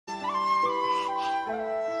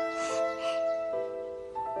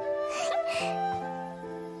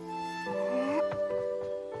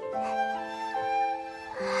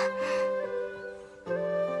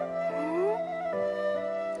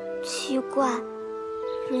怪，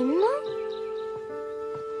人呢？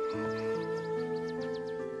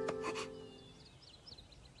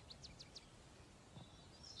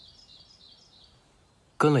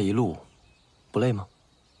跟了一路，不累吗？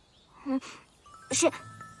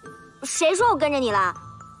谁说我跟着你了？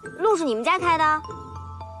路是你们家开的。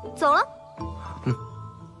走了。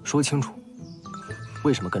说清楚，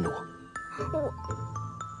为什么跟着我？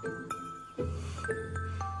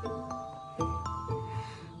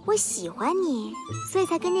我喜欢你，所以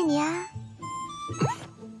才跟着你啊。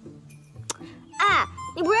哎，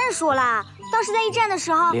你不认识我啦？当时在驿站的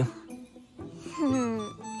时候，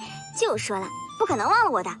就说了，不可能忘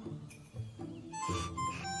了我的。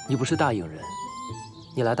你不是大影人，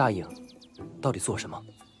你来大影，到底做什么？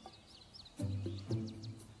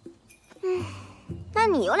那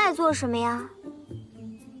你又来做什么呀？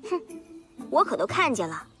我可都看见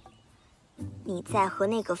了，你在和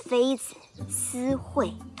那个妃子私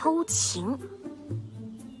会偷情，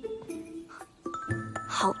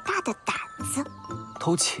好大的胆子！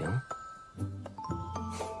偷情？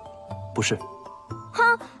不是。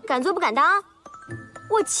哼，敢做不敢当。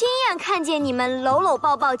我亲眼看见你们搂搂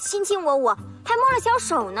抱抱、亲亲我我，还摸了小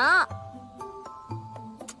手呢。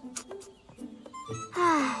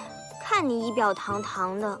唉，看你仪表堂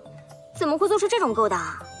堂的，怎么会做出这种勾当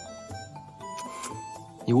啊？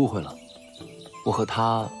你误会了，我和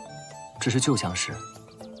他只是旧相识。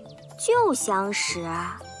旧相识？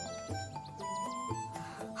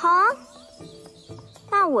好啊，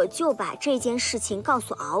那我就把这件事情告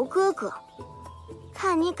诉敖哥哥，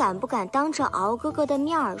看你敢不敢当着敖哥哥的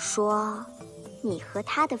面儿说，你和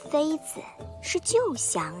他的妃子是旧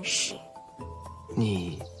相识。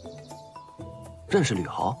你认识吕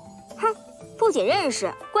敖？哼，不仅认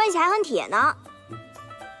识，关系还很铁呢。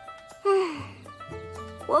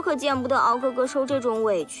我可见不得敖哥哥受这种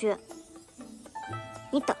委屈。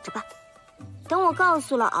你等着吧，等我告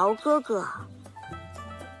诉了敖哥哥，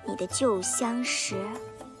你的旧相识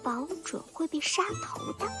保准会被杀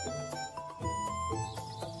头的。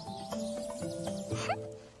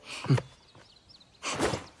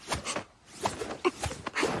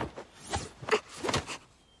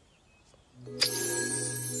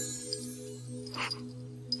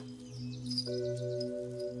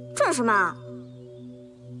这是什么？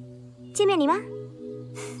见面礼吗？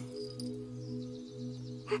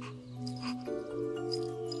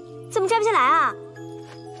怎么摘不下来啊？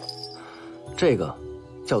这个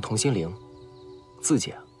叫同心铃，字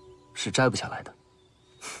节是摘不下来的。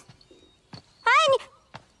哎，你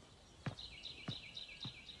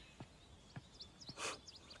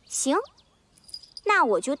行，那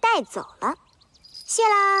我就带走了，谢啦。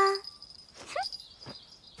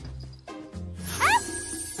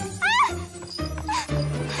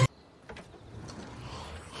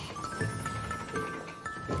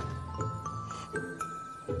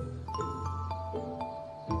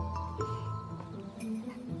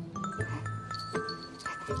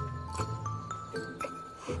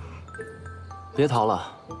别逃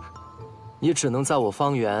了，你只能在我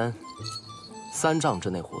方圆3丈之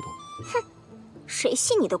内活动。哼，谁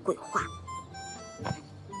信你的鬼话？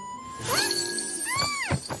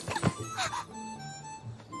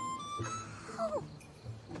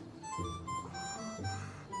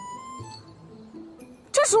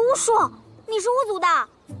这是巫术，你是巫族的。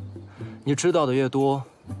你知道的越多，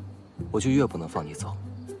我就越不能放你走。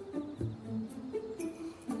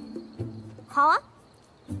好啊。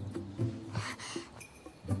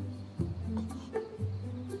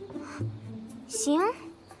行，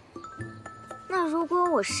那如果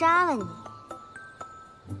我杀了你，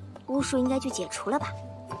巫术应该就解除了吧？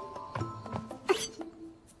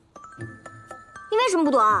你为什么不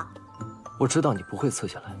躲？我知道你不会刺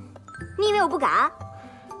下来。你以为我不敢？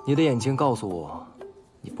你的眼睛告诉我，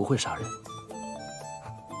你不会杀人。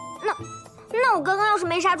那我刚刚要是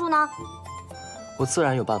没刹住呢？我自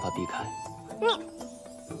然有办法避开。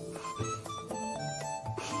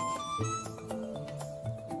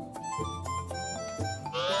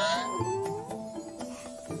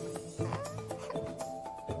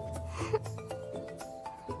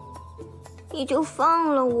你就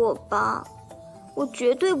放了我吧，我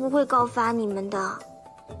绝对不会告发你们的。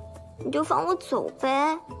你就放我走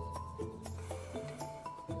呗。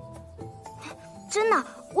真的，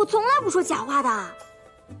我从来不说假话的。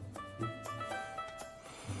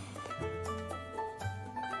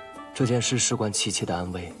这件事事关琪琪的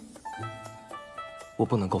安危，我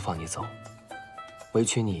不能够放你走，委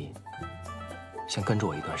屈你先跟着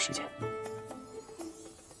我一段时间。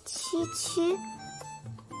七七，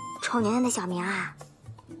丑娘娘的小名啊。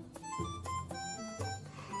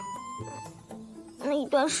那一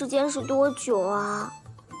段时间是多久啊？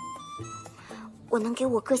我能给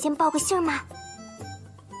我哥先报个信吗？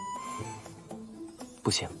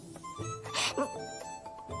不行。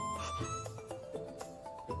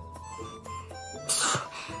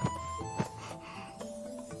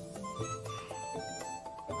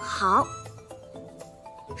好，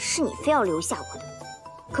是你非要留下我的，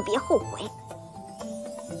可别后悔。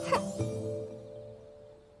哼。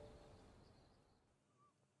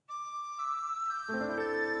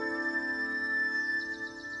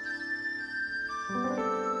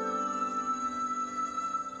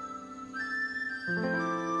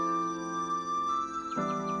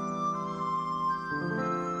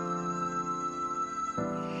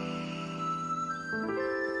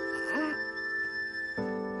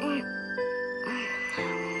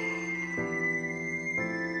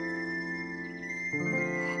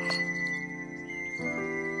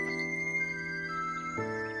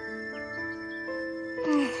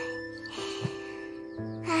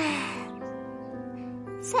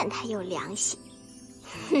 算他有良心。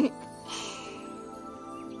哼。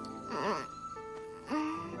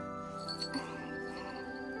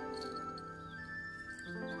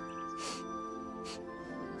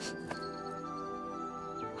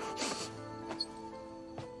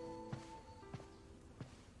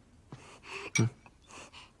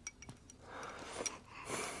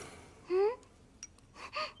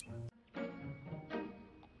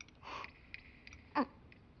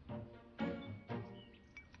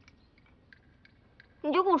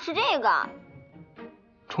你就给我吃这个，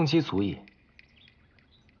充饥足矣。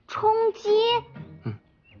充饥？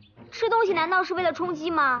吃东西难道是为了充饥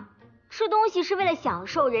吗？吃东西是为了享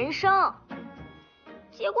受人生。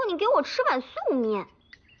结果你给我吃碗素面，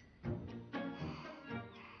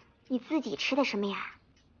你自己吃的什么呀？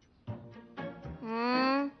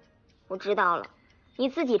我知道了，你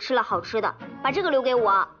自己吃了好吃的，把这个留给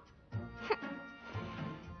我。哼。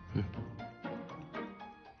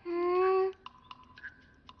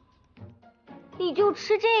你就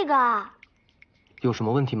吃这个，有什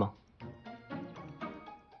么问题吗？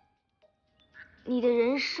你的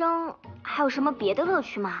人生还有什么别的乐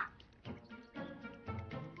趣吗？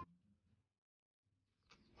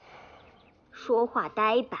说话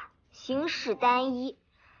呆板，行事单一，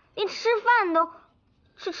连吃饭都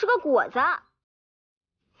只吃个果子。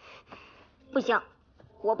不行，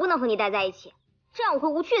我不能和你待在一起，这样我会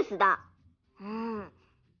无趣死的。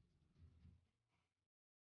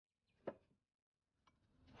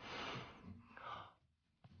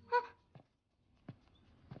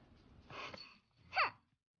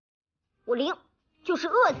我灵，就是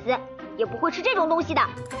饿死也不会吃这种东西的。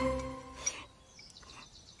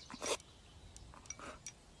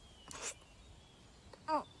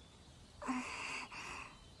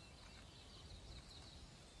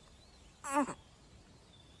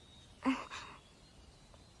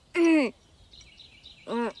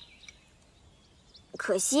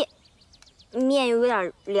可惜面又有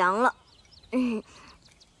点凉了。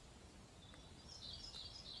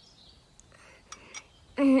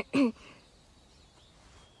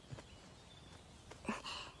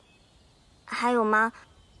还有吗？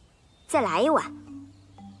再来一碗。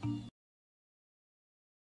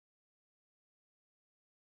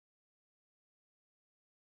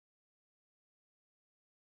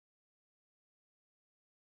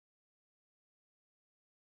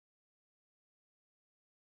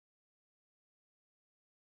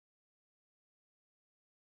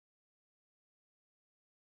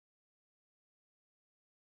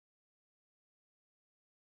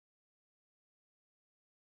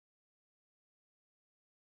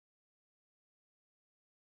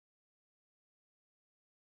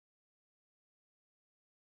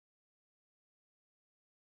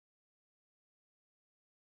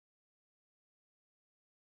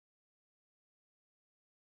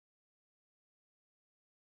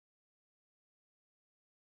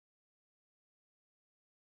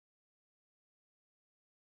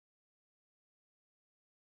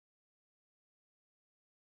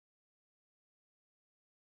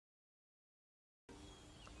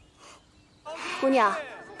姑娘，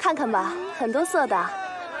看看吧，很多色的。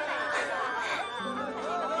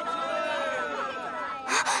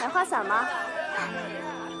买花伞吗？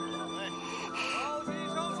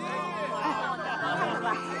看看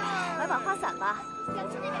吧，买把花伞吧。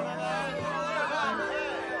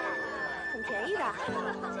很便宜的。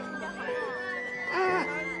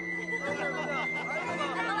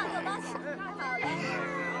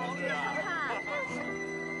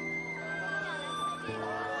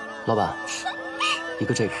老板，一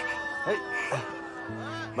个这个。哎，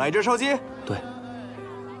买这烧鸡？对。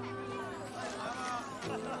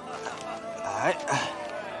来，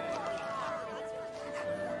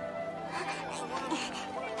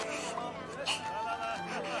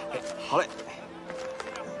好嘞。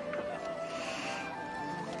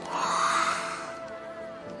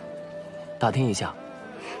打听一下，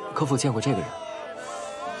可否见过这个人？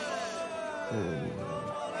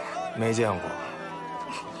没见过。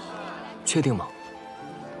确定吗？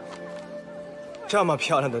这么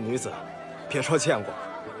漂亮的女子，别说见过，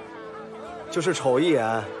就是瞅一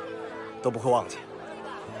眼都不会忘记。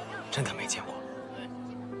真的没见过。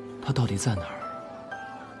他到底在哪儿？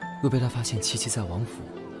若被他发现七七在王府，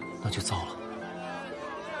那就糟了。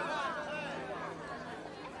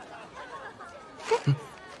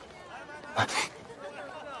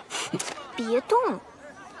别动。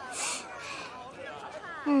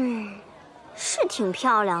是挺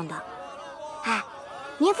漂亮的。哎，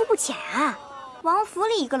年福不浅啊。王府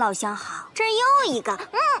里一个老相好，这儿又一个。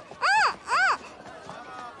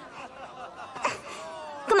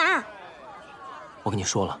干嘛？我跟你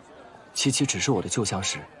说了，七七只是我的旧相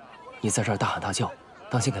识，你在这儿大喊大叫，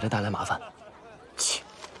当心给他带来麻烦。切，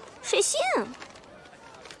谁信？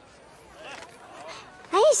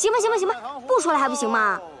哎，行吧，不说了还不行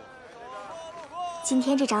吗？今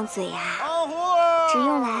天这张嘴呀，只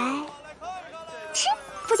用来吃，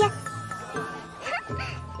付钱。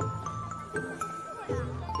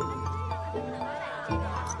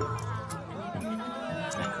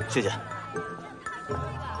谢谢。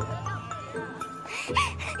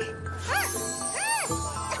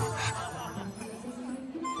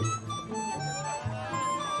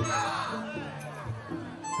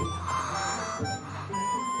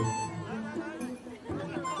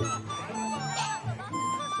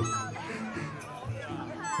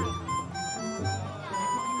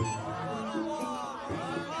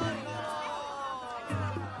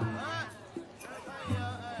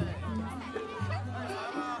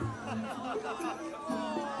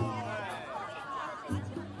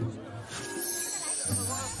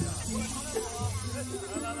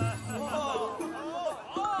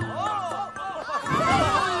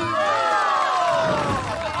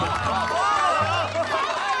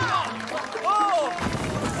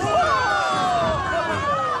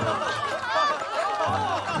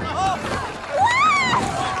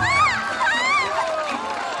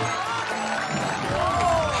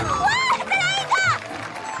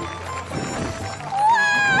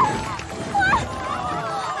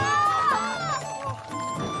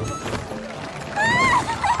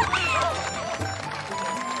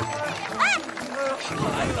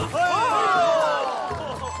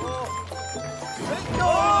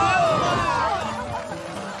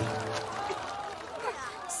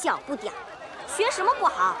小不点儿，学什么不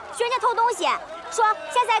好？学人家偷东西。说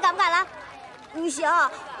下次还敢不敢了？玉霞，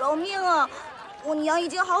饶命啊！我娘已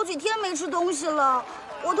经好几天没吃东西了，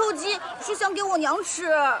我偷鸡是想给我娘吃。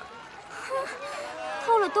哼，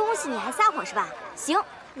偷了东西你还撒谎是吧？行，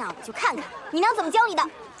那我就看看你娘怎么教你的。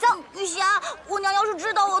走，玉霞，我娘要是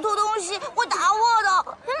知道我偷东西，会打我的。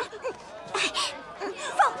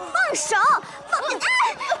放手！豆子，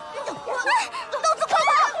快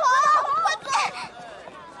跑！快走！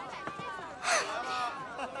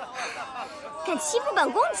敢欺负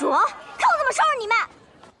本公主，看我怎么收拾你们！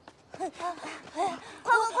快，分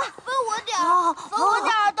我点儿，分我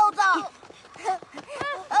点儿，豆子。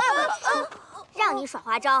让你耍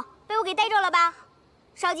花招，被我给逮着了吧？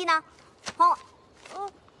烧鸡呢？还我！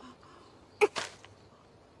哼，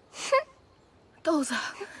豆子，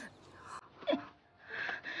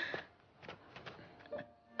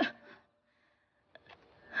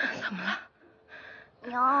怎么了？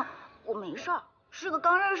娘，我没事儿，是个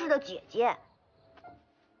刚认识的姐姐。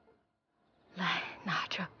来，拿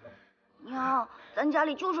着。娘，咱家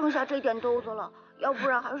里就剩下这点豆子了，要不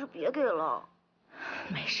然还是别给了。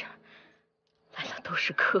没事，来了都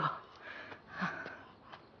是客。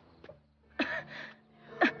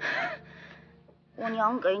我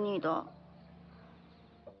娘给你的。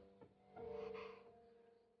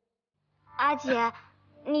阿姐，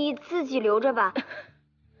你自己留着吧。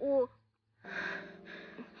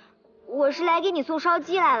我是来给你送烧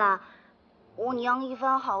鸡来了。我娘一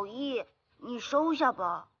番好意，你收下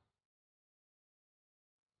吧。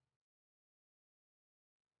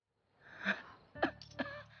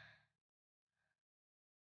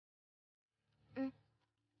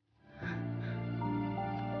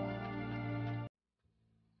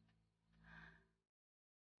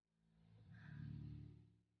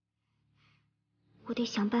我得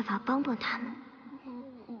想办法帮帮他们。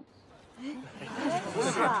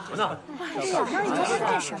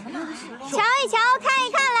瞧一瞧，看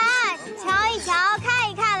一看啦！瞧一瞧，看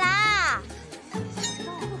一看啦！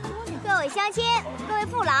各位乡亲，各位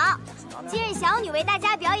父老，今日小女为大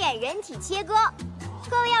家表演人体切割，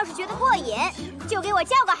各位要是觉得过瘾，就给我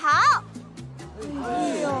叫个好。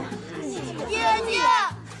姐姐，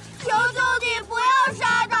求求你不要杀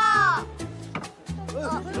他！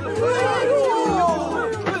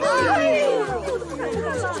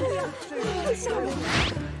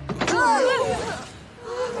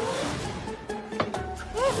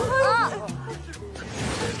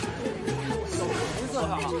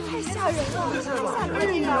太吓人了，太吓人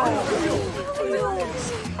了！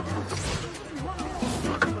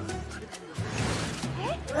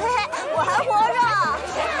我还活着！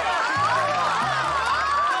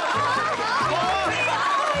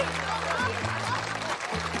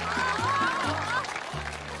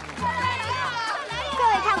各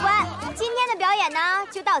位看官，今天的表演呢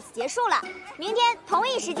就到此结束了。明天同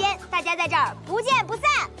一时间，大家在这儿不见不散。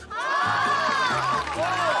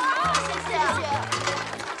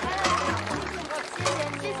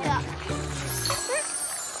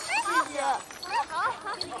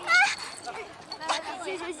谢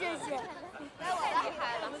谢。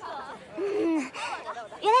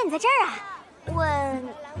原来你在这儿啊！我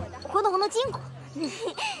活动活动筋骨。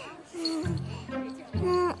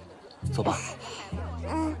走吧。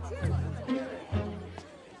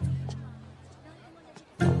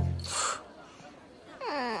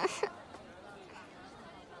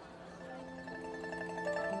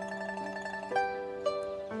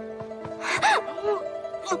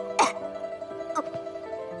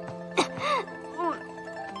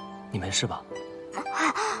你没事吧？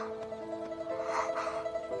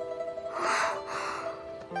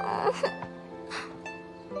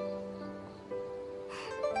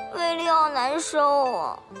胃里好难受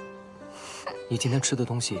啊！你今天吃的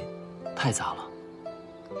东西太杂了。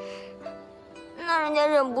那人家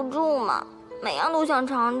忍不住嘛，每样都想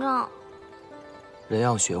尝尝。人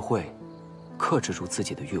要学会克制住自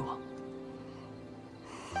己的欲望。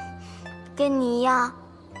跟你一样，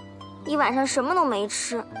一晚上什么都没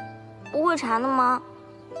吃，不会馋的吗？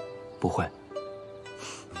不会。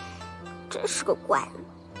真是个怪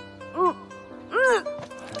物。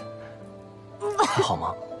还好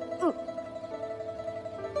吗？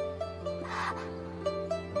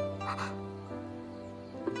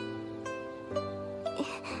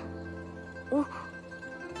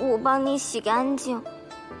我帮你洗干净。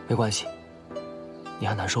没关系。你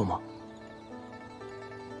还难受吗？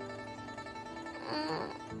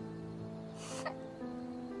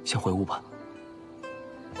先回屋吧。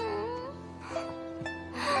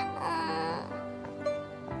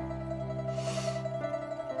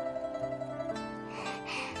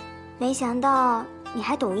没想到你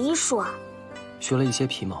还懂医术啊！学了一些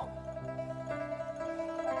皮毛。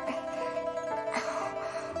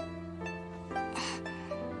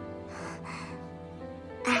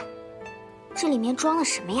哎，这里面装了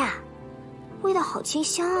什么呀？味道好清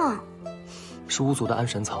香啊！是巫族的安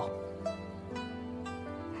神草。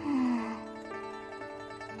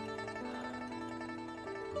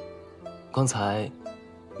刚才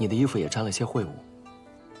你的衣服也沾了些秽物，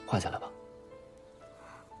换下来吧。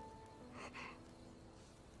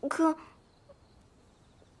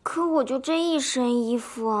可我就这一身衣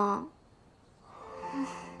服啊。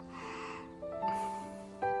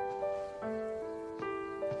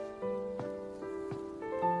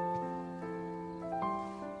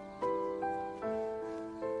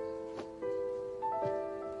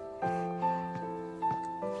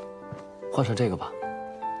换上这个吧，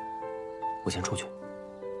我先出去。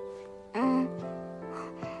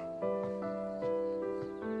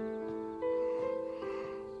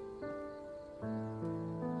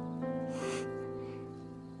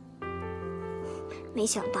没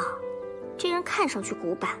想到，这人看上去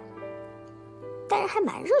古板，但是还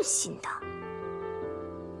蛮热心的。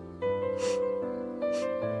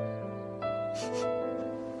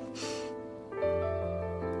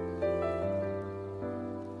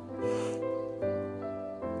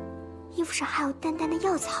衣服上还有淡淡的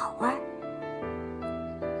药草味儿。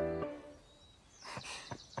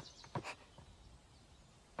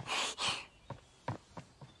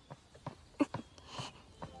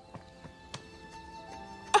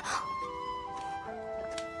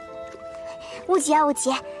吴姐啊，吴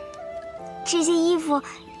姐，这些衣服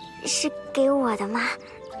是给我的吗？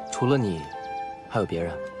除了你，还有别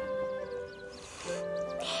人？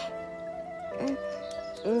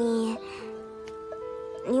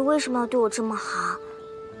你为什么要对我这么好？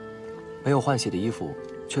没有换洗的衣服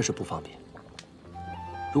确实不方便。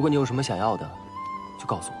如果你有什么想要的，就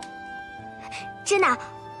告诉我。真的，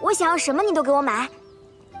我想要什么你都给我买。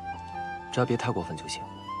只要别太过分就行。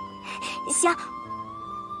行。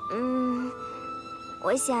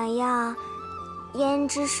我想要胭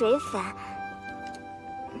脂水粉。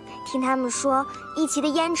听他们说义祁的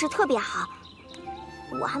胭脂特别好，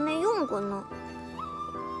我还没用过呢。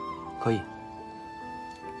可以。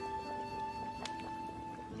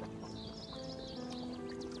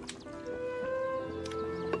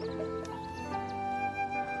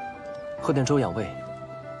喝点粥养胃，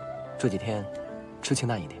这几天吃清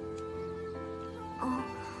淡一点。哦，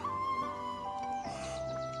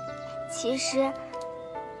其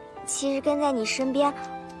实跟在你身边，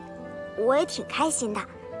我也挺开心的。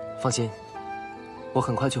放心，我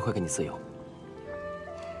很快就会给你自由。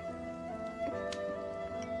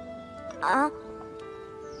啊？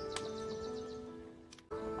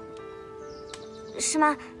是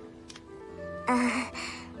吗？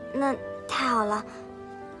那太好了。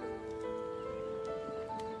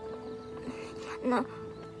那，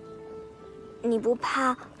你不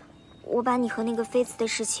怕我把你和那个妃子的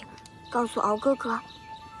事情告诉敖哥哥？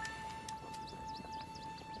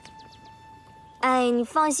哎，你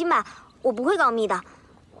放心吧，我不会告密的。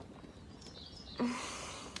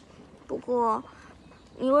不过，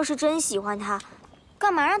你若是真喜欢他，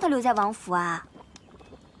干嘛让他留在王府啊？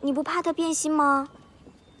你不怕他变心吗？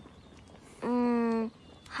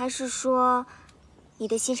还是说，你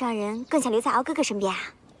的心上人更想留在敖哥哥身边啊？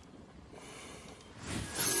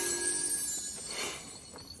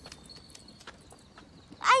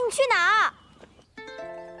哎，你去哪儿？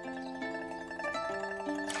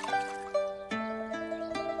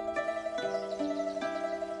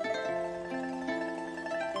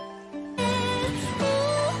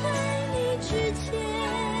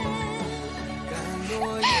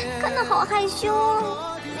看得好害羞哦。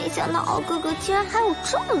没想到敖哥哥竟然还有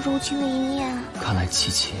这么柔情的一面。看来七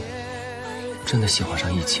七真的喜欢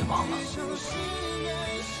上义祁王了。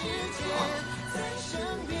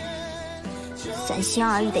三心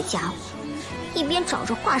二意的家伙，一边找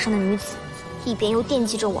着画上的女子，一边又惦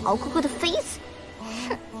记着我敖哥哥的妃子。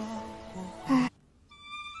哼！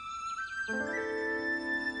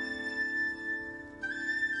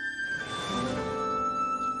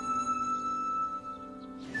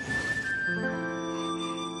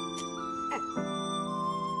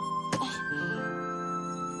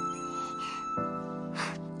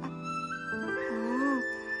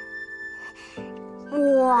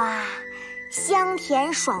哇，香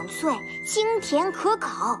甜爽脆，清甜可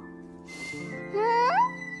口。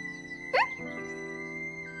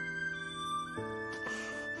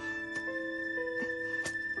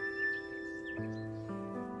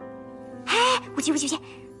哎，不急。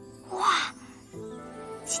哇，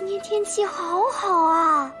今天天气好好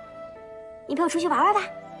啊，你陪我出去玩玩吧。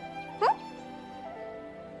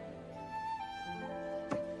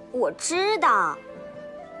我知道，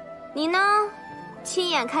你呢？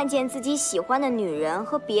亲眼看见自己喜欢的女人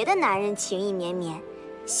和别的男人情意绵绵，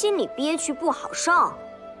心里憋屈不好受。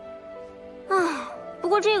唉，不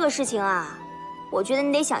过这个事情啊，我觉得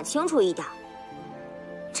你得想清楚一点。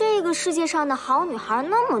这个世界上的好女孩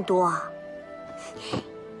那么多，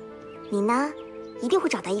你呢，一定会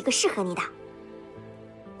找到一个适合你的。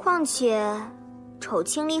况且，丑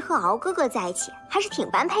清丽和敖哥哥在一起还是挺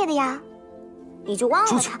般配的呀，你就忘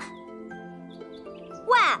了他。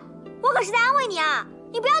喂！我可是在安慰你啊！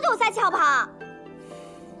你不要对我撒气好不好？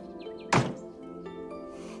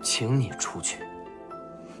请你出去。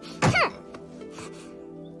哼！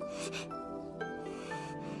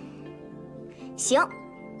行，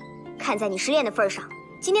看在你失恋的份上，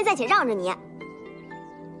今天暂且让着你。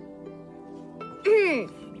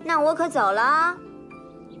那我可走了，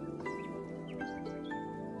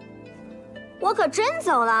我可真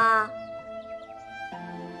走了。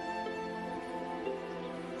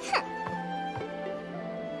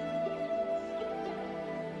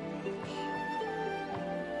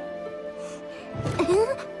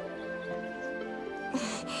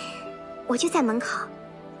我就在门口，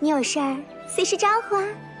你有事儿随时招呼啊。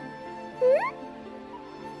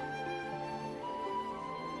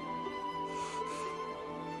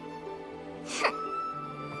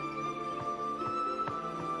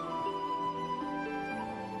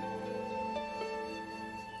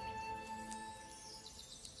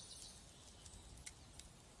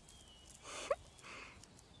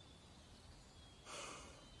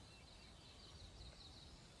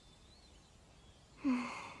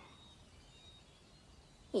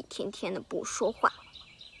一天天的不说话，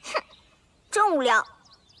哼，真无聊。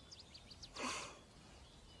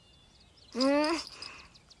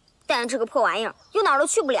但这个破玩意儿又哪儿都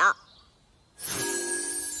去不了。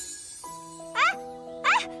哎，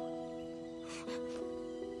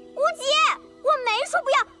无极，我没说不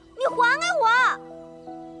要，你还给我。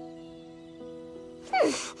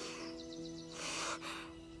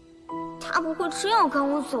他不会真要赶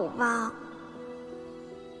我走吧？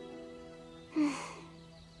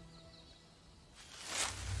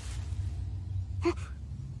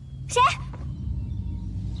谁？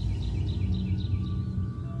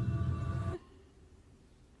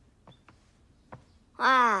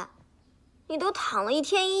哎，你都躺了1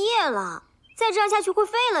天1夜了，再这样下去会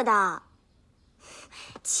废了的。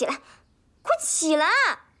起来，快起来！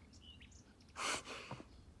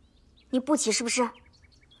你不起是不是？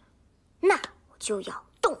那我就要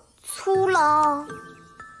动粗喽。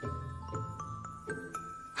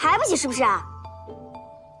还不起是不是？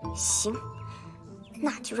行，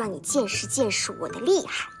那就让你见识见识我的厉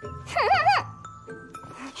害。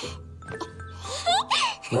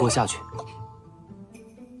你给我下去。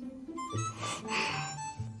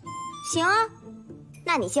行啊，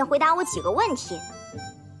那你先回答我几个问题。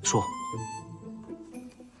说。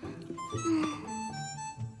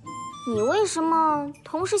你为什么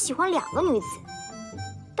同时喜欢2个女子，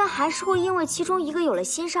但还是会因为其中一个有了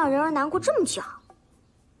心上人而难过这么久？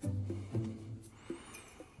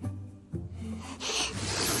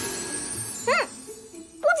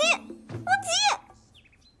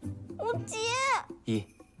不急。1，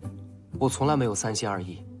我从来没有3心2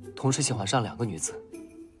意，同时喜欢上2个女子。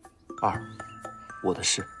2，我的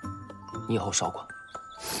事，你以后少管。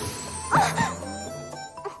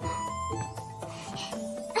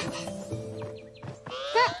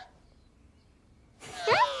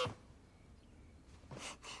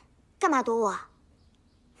干嘛躲我？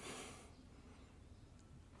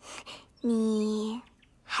你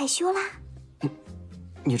害羞啦？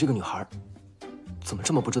你这个女孩，怎么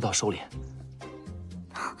这么不知道收敛？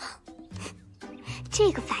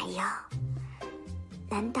这个反应，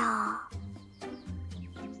难道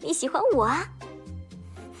你喜欢我啊？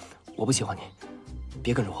我不喜欢你，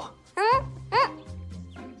别跟着我。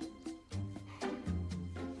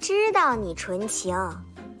知道你纯情，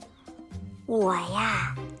我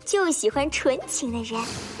呀就喜欢纯情的人。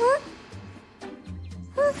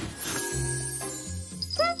不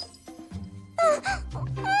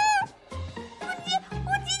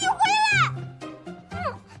急，你回来！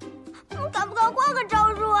敢不敢换个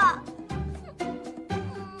招数啊？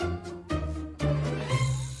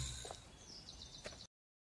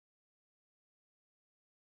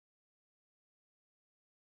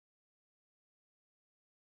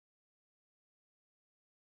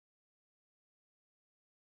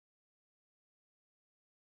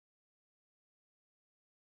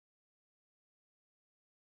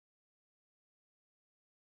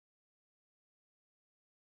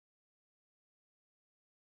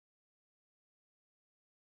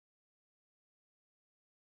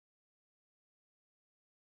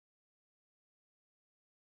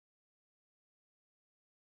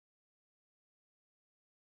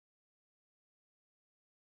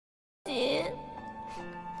姐，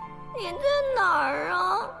你在哪儿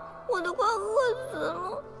啊？我都快饿死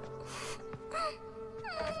了。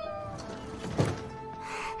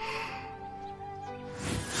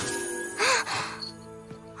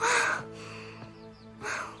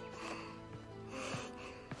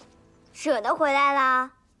舍得回来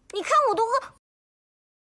啦？你看我都饿。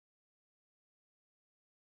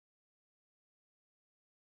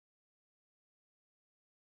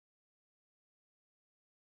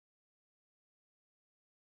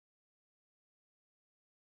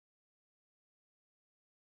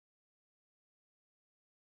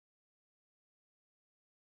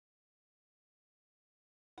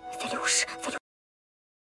再60，再60。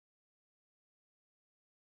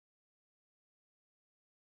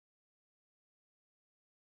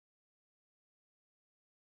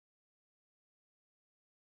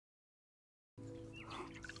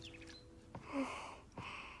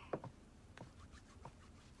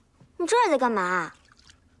你这是在干嘛？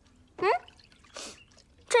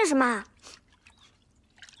这是什么？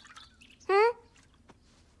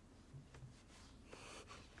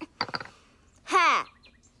嘿，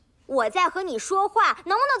我在和你说话，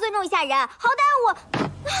能不能尊重一下人？好歹我……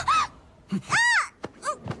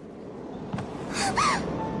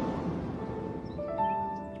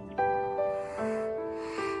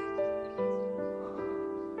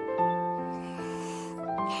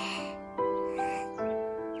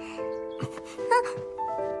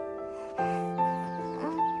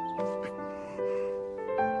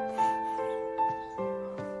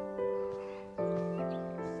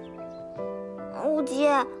无极，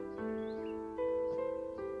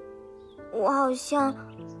我好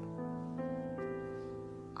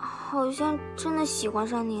像真的喜欢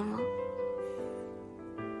上你了。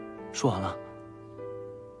说完了？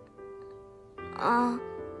啊，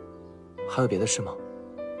还有别的事吗？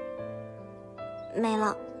没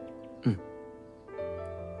了。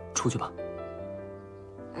出去吧。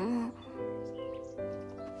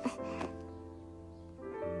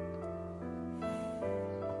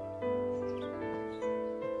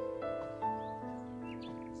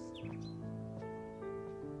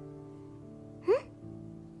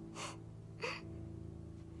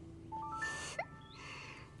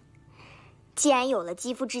既然有了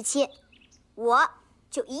肌肤之亲，我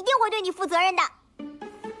就一定会对你负责任的。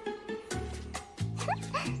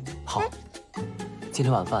好，今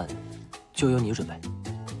天晚饭就由你准备。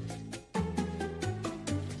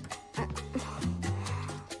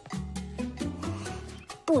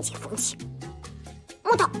不解风情，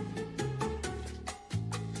木头。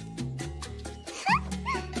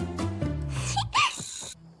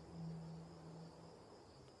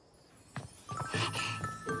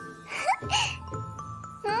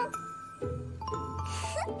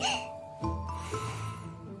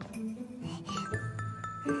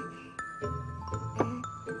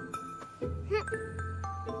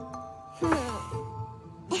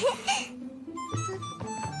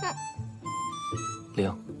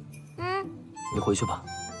玲，你回去吧，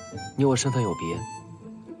你我身份有别，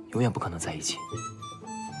永远不可能在一起。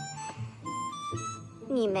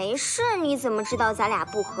你没事，你怎么知道咱俩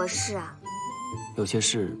不合适啊？有些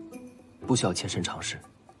事不需要亲身尝试。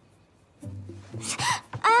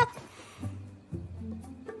哎，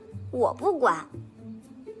我不管。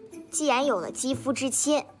既然有了肌肤之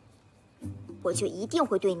亲，我就一定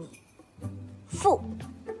会对你负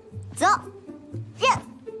责任。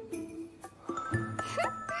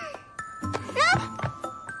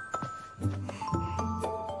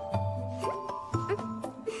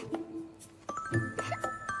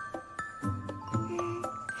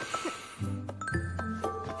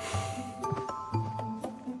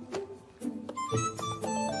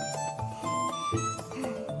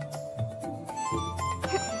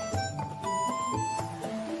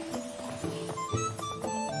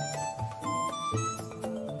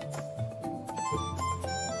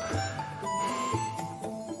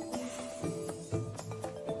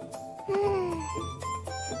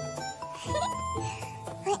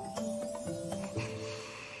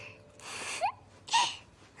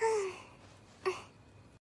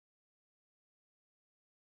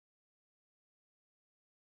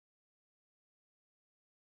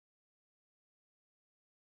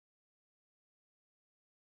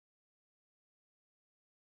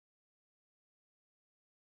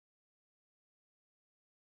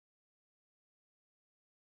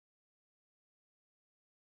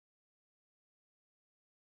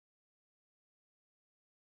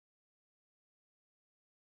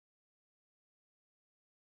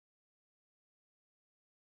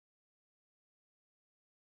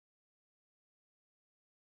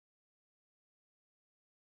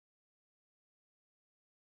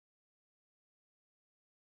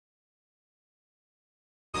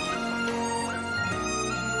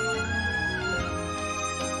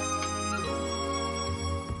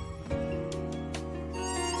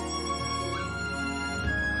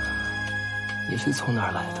你是从哪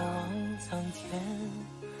儿来的？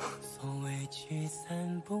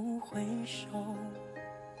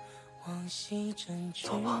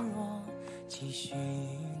走吧。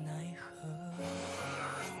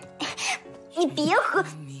你别喝，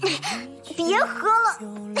别喝了。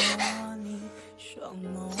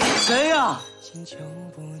谁呀？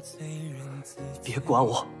别管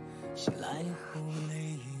我。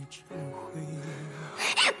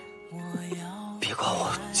别管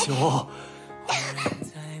我，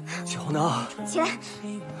酒呢？起来，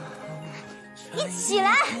你起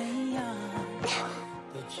来！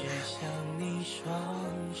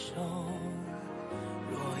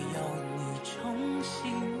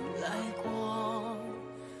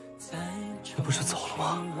你不是走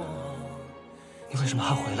了吗？你为什么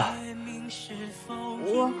还回来？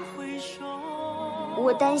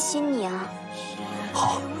我担心你啊。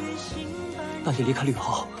好，那你离开吕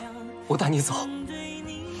敖，我带你走。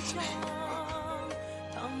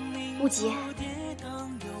无极，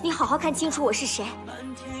你好好看清楚我是谁。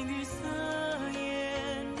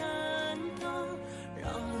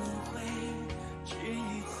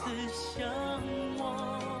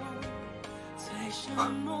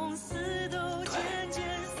对，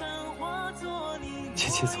琪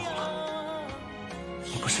琪走了，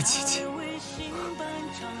你不是琪琪。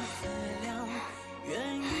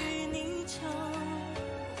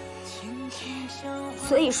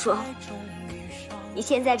所以说，你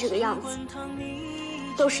现在这个样子，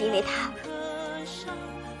都是因为他。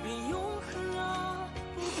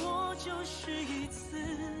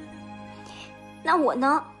那我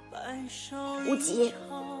呢，无极？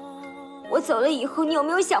我走了以后，你有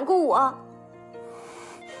没有想过我？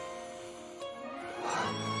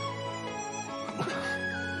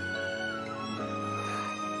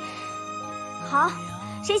好，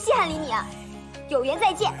谁稀罕理你啊？有缘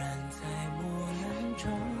再见。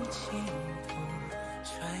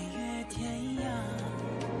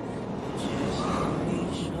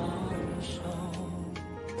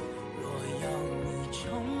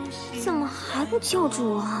救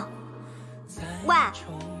主啊！喂，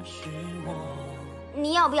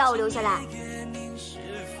你要不要我留下来？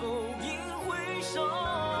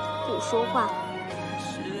不说话，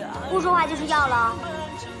不说话就是要了。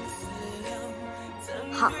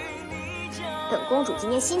好，本公主今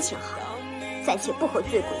天心情好，暂且不和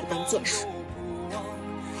醉鬼一般见识。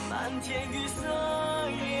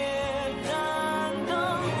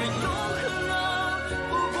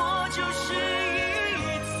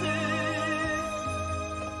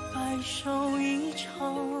手一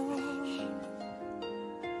场。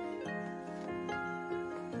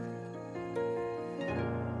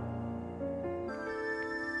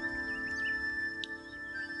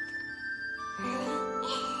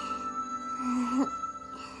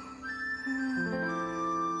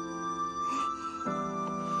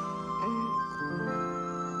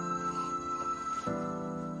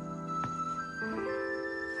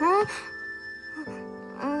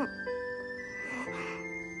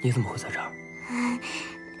你怎么会在这儿？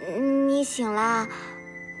你醒了，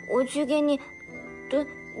我去给你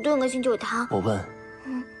炖个醒酒汤。我问，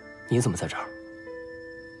你怎么在这儿？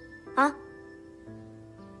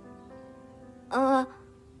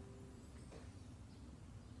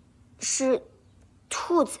是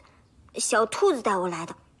兔子，小兔子带我来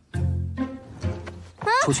的。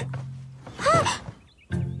出去。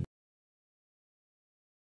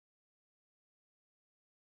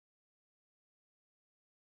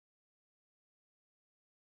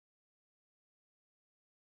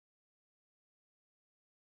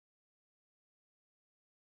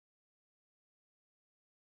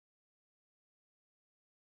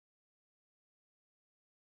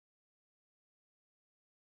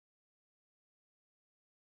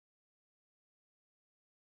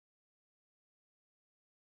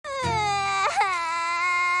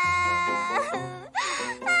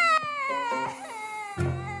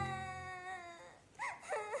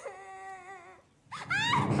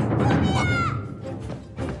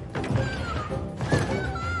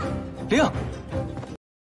玲，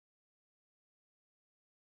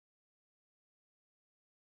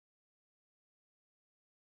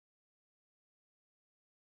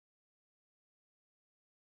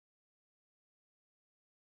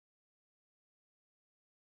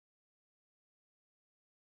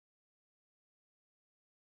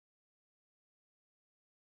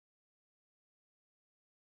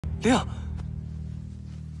玲。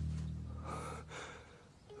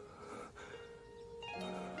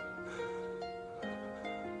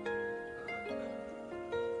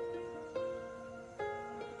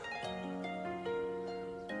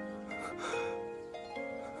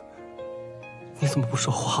你怎么不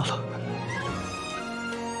说话了？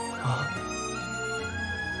啊？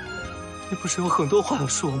你不是有很多话要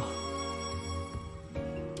说吗？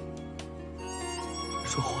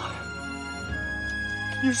说话呀！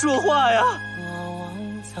你说话呀！我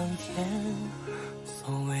望苍天，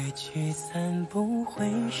所谓聚散不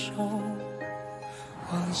回首，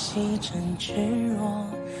往昔真挚若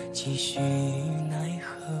几许奈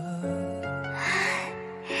何？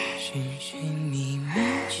寻寻觅觅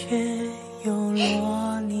却又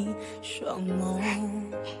落你双眸。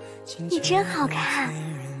你真好看，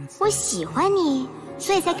我喜欢你，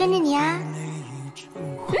所以才跟着你啊。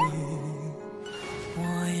我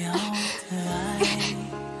要的爱，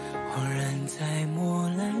恍然在墨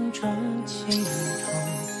兰中倾透，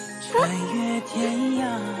穿越天涯。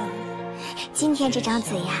今天这张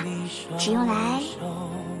嘴呀，只用来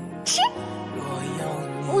吃。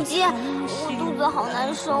无极，我肚子好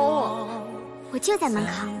难受啊。我就在门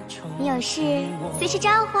口，你有事随时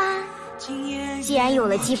招呼啊。既然有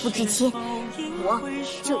了肌肤之亲，我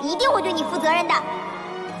就一定会对你负责任的。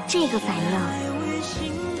这个反应，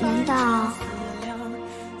难道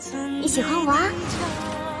你喜欢我啊？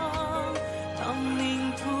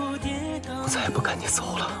我再也不赶你走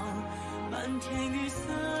了，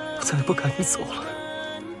我再也不赶你走了。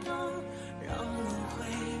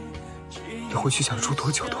你回去想住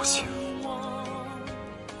多久都行。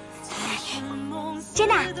真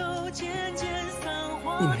的？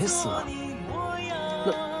你没死啊？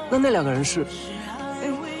那两个人是？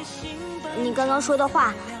你刚刚说的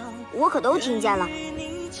话，我可都听见了。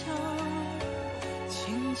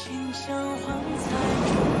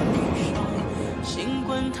尽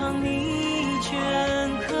管当你镌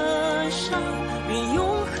刻上，你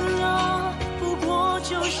永恒啊，不过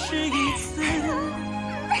就是一次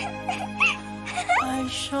白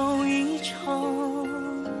首一场。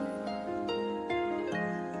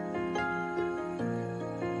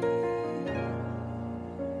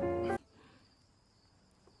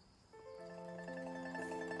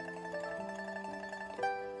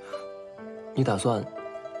你打算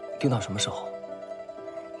盯到什么时候？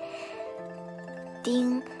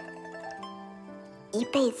定一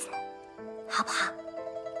辈子，好不好？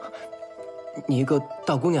你一个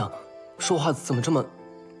大姑娘，说话怎么这么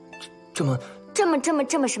什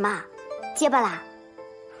么啊？结巴啦？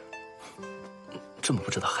这么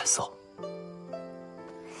不知道害臊？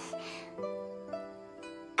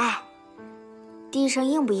哎，第一声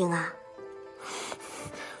硬不硬啊？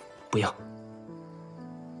不硬。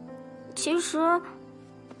其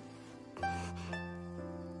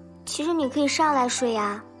实你可以上来睡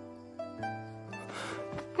呀。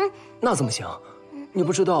那怎么行？你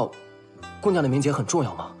不知道姑娘的名节很重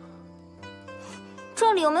要吗？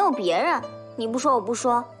这里又没有别人，你不说我不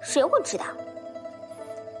说，谁会知道？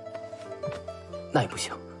那也不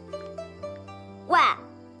行。喂，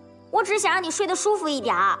我只是想让你睡得舒服一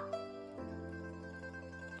点儿。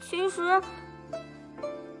其实，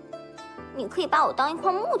你可以把我当一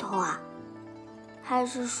块木头啊，还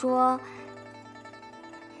是说，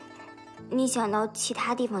你想到其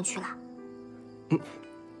他地方去了？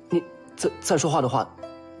你再说话的话，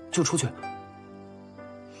就出去。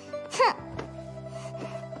哼！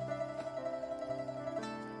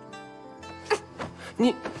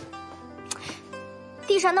你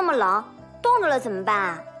地上那么冷，冻着了怎么办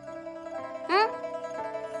啊？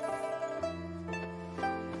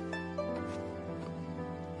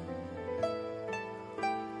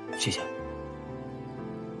谢谢。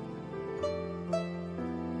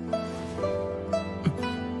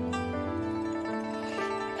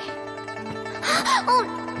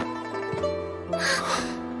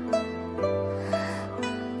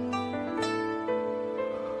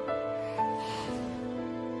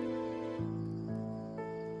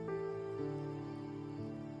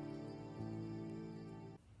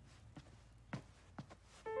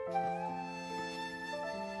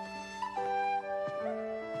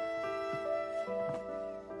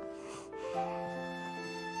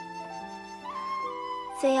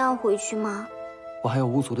非要回去吗？我还有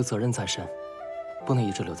无足的责任在身，不能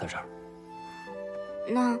一直留在这儿。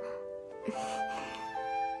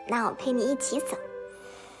那我陪你一起走。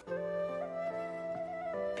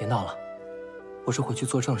别闹了，我是回去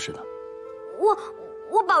做正事的。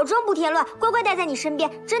我保证不添乱，乖乖待在你身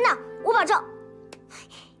边，真的，我保证。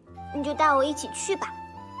你就带我一起去吧。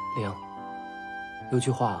玲，有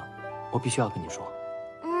句话我必须要跟你说。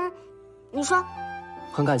你说。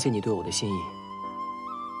很感谢你对我的心意，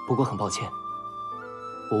不过很抱歉，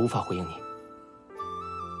我无法回应你。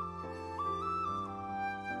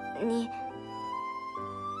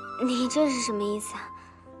你这是什么意思啊？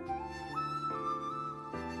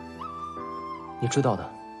你知道的，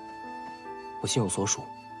我心有所属。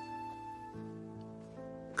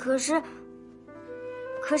可是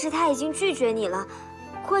他已经拒绝你了，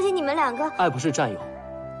况且你们两个……爱不是占有，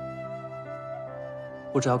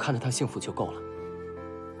我只要看着他幸福就够了。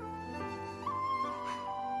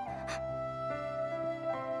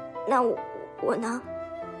那我呢？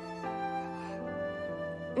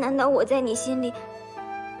难道我在你心里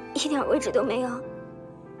一点位置都没有？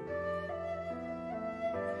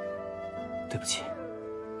对不起。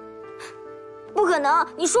不可能，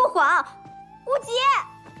你说谎，无极！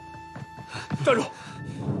站住！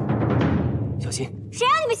小心！谁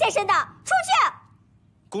让你们现身的？出去！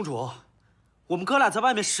公主，我们哥俩在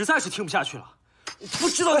外面实在是听不下去了。我不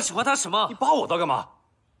知道你喜欢他什么，你把我当干嘛？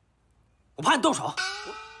我怕你动手。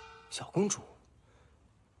小公主，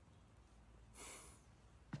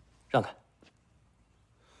让开！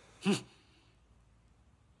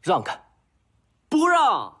让开！不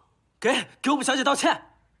让！给我们小姐道歉！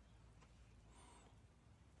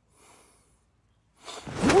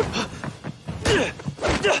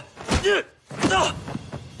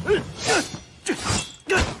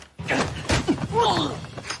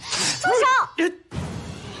住手！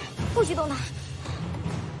不许动他！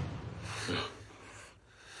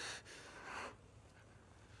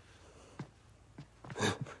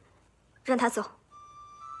让他走。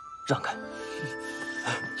让开！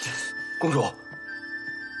公主。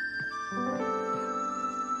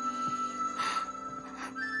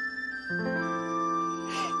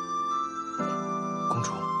公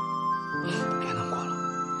主，别难过了。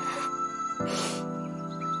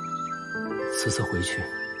此次回去，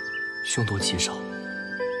凶多吉少，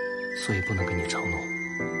所以不能跟你承诺。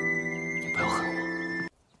你不要恨我。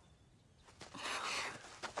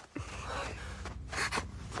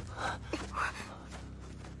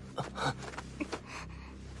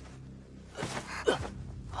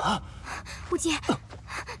无极，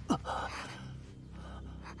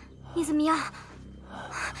你怎么样？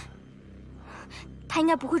他应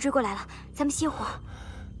该不会追过来了，咱们歇会儿。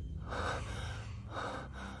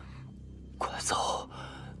快走！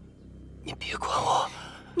你别管我。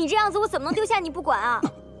你这样子我怎么能丢下你不管啊？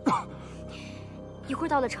一会儿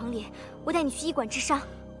到了城里，我带你去医馆治伤。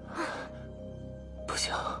不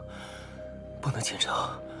行，不能进城。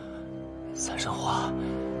三生花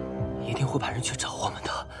一定会派人去找我们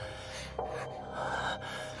的。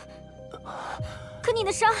可你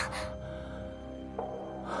的伤……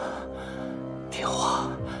听话。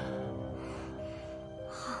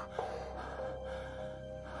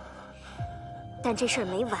但这事儿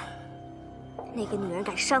没完，那个女人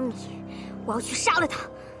敢伤你，我要去杀了她。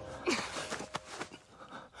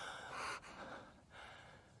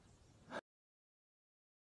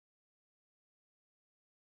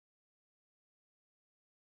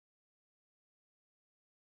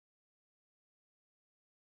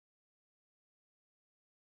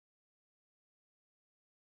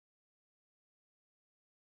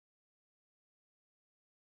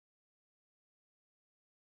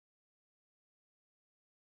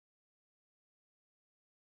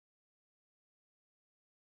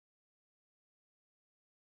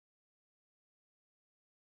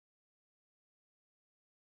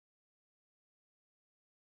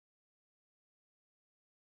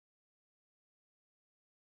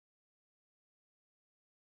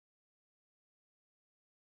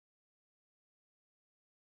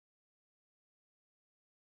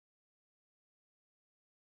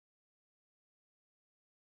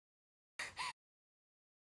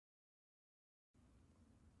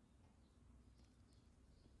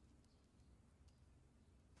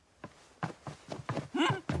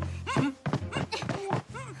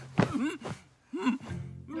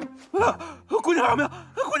姑娘饶命！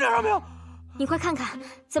姑娘饶命！你快看看，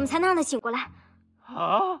怎么才能让他醒过来？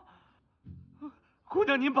啊！姑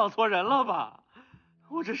娘，您绑错人了吧？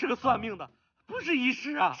我这是个算命的，不是医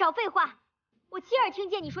师啊！少废话！我亲耳听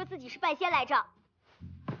见你说自己是拜仙来着。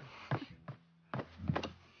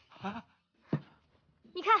啊！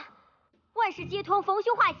你看，万事皆通，逢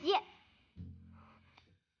凶化吉。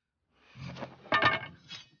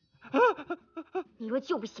你若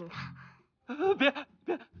救不醒他，别！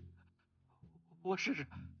我试试。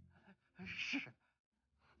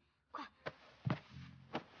快！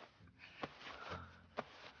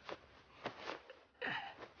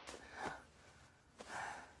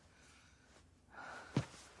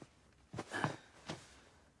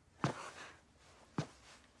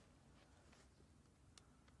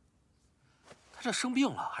他这生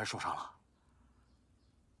病了还是受伤了？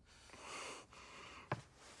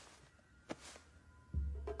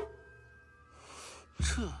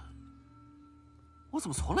我怎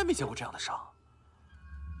么从来没见过这样的伤？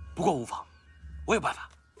不过无妨，我有办法。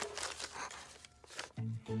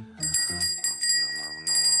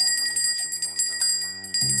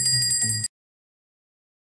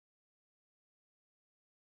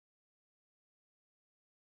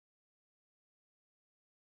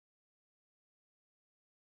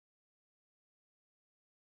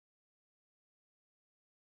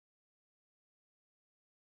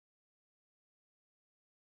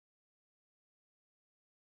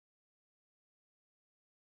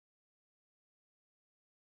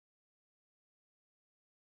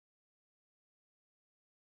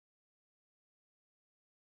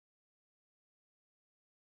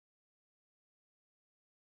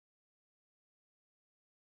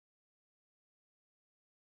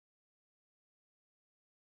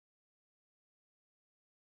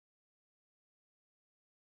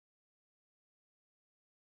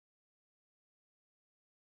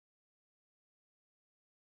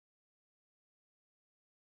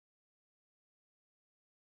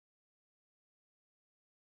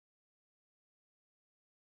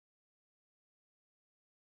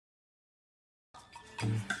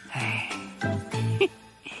哎，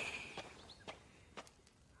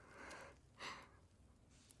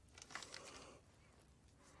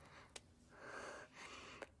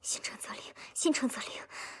心诚则灵，心诚则灵，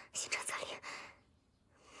心诚则灵。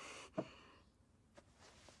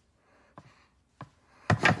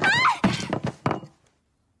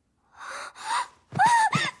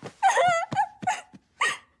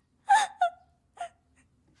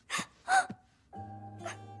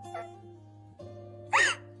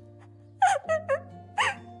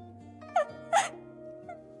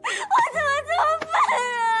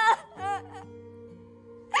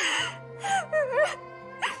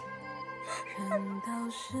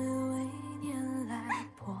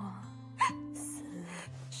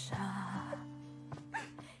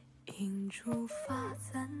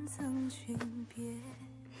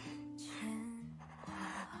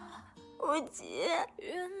无极，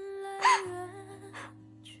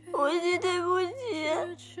无极，对不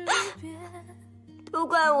起，都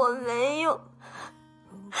怪我没用，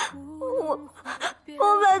我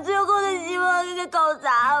把最后的希望给搞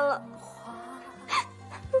砸了。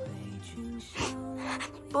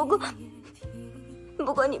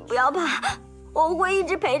不过你不要怕，我会一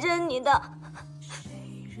直陪着你的。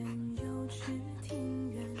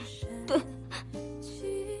对，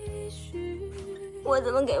我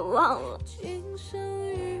怎么给忘了？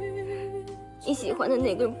你喜欢的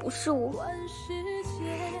那个人不是我，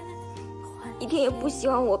一定也不希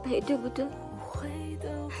望我陪，对不对？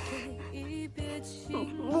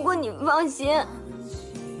不过你放心，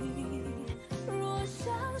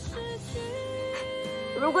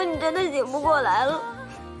如果你真的醒不过来了，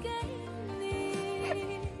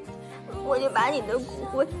我就把你的骨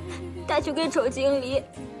灰带去给丑经理。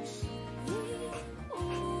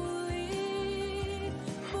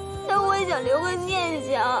但我也想留个念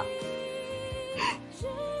想。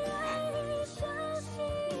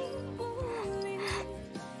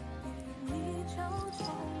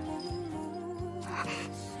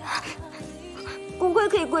骨灰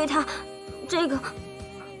可以归他，这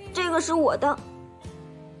个是我的。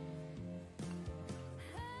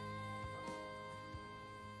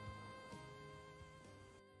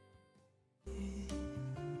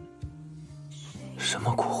什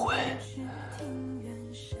么骨灰？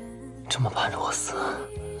这么盼着我死？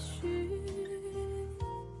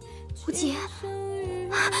无极，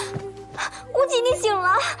无极，你醒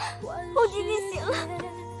了！无极，你醒了！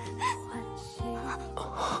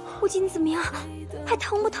无极，你怎么样？还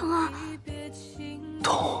疼不疼啊？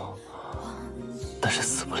痛，但是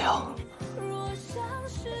死不了。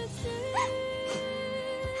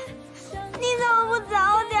你怎么不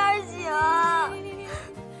早点醒啊？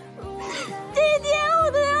这一天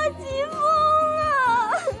我都要急疯了。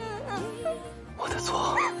我的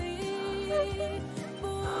错。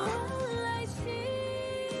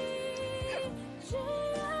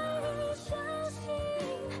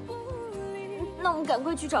那我们赶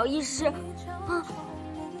快去找医师。啊！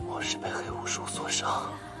我是被黑巫术所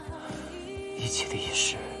伤，义祁的医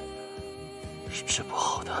师是治不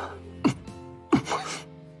好的。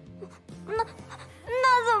那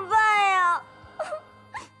怎么办呀？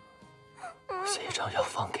我写一张药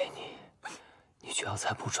方给你，你就要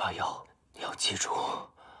在不抓药。你要记住，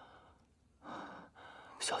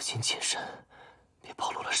小心谨慎，别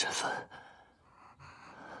暴露了身份。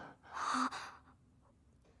好，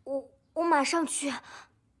我马上去。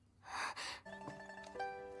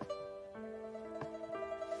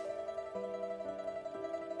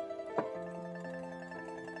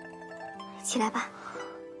起来吧。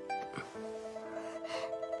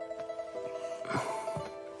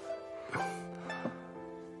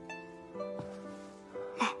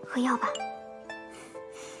来，喝药吧。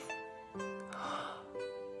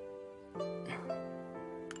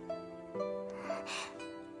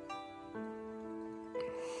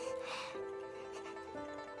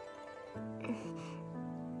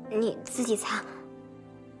你自己擦。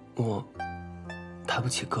我抬不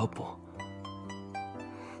起胳膊。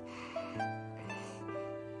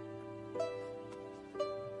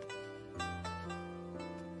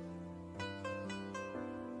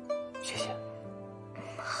谢谢。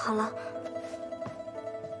好了。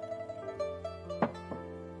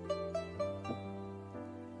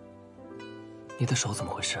你的手怎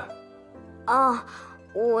么回事？哦，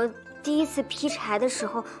我第一次劈柴的时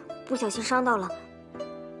候不小心伤到了，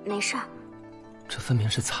没事儿。这分明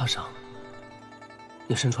是擦伤，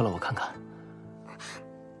你伸出来我看看。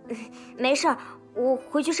没事儿，我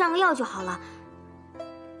回去上个药就好了。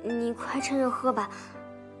你快趁热喝吧，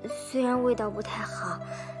虽然味道不太好，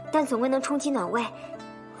但总归能充饥暖胃。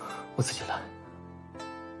我自己来。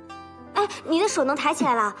哎，你的手能抬起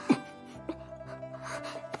来了？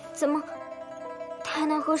怎么？太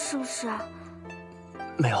难喝是不是？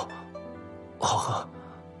没有，好喝。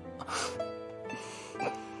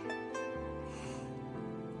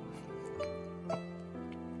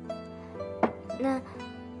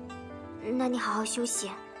那你好好休息。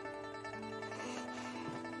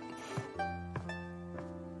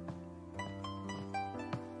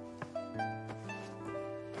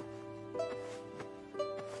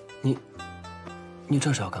你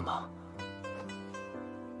这是要干嘛？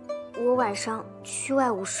我晚上去外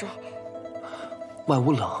屋睡。外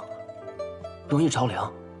屋冷，容易着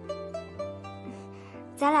凉。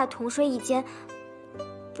咱俩同睡一间，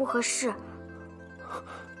不合适。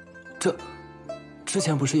之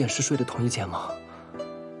前不是也是睡的同一间吗？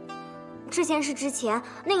之前是之前，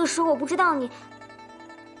那个时候我不知道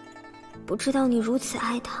你如此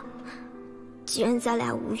爱他。既然咱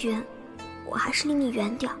俩无缘，我还是离你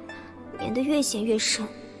远点，免得越陷越深。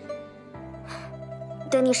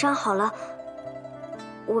等你伤好了，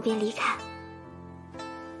我便离开。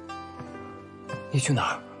你去哪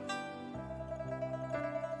儿？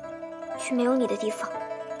去没有你的地方。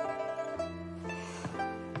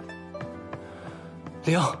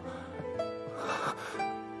灵。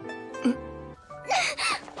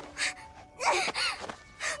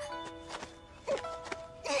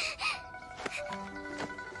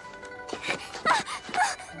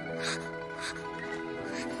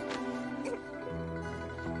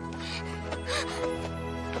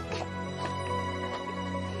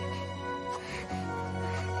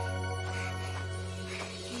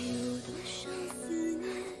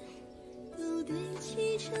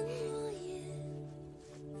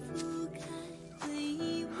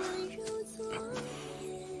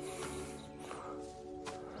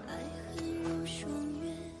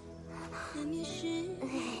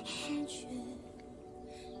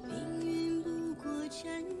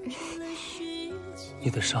你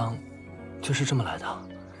的伤就是这么来的？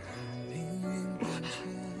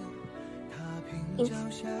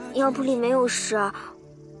药铺里没有食儿，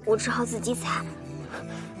我只好自己采。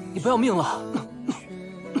你不要命了？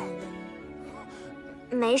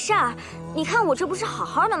没事儿，你看我这不是好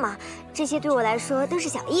好的吗？这些对我来说都是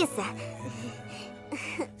小意思。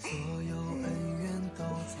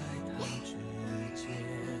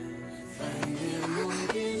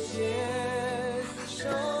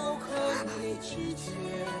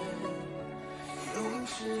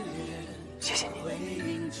谢谢你。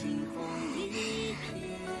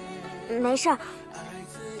没事儿，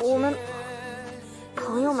我们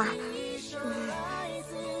朋友嘛。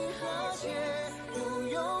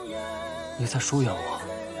你在疏远我？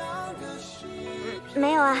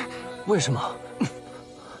没有啊。为什么？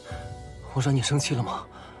我让你生气了吗？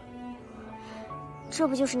这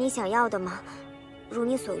不就是你想要的吗？如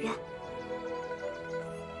你所愿。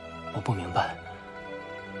我不明白。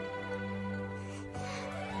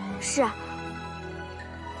是啊，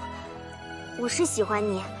我是喜欢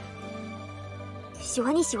你，喜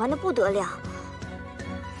欢你喜欢的不得了，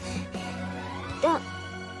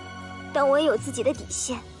但我也有自己的底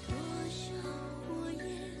线。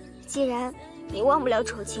既然你忘不了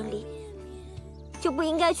丑情理，就不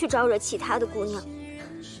应该去招惹其他的姑娘，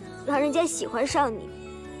让人家喜欢上你，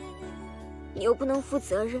你又不能负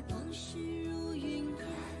责任。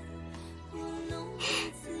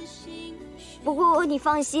不过你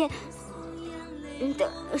放心，等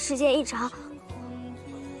时间一长，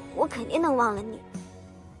我肯定能忘了你。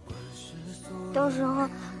到时候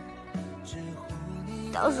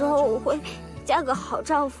我会嫁个好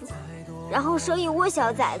丈夫，然后生一窝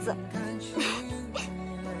小崽子。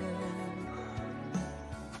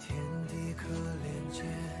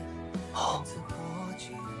好，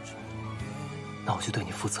那我就对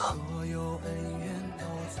你负责。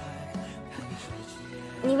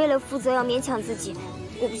你为了负责要勉强自己，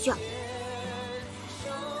我不需要。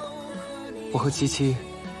我和七七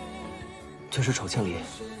就是丑庆里，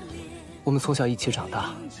我们从小一起长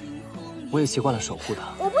大，我也习惯了守护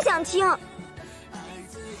她。我不想听。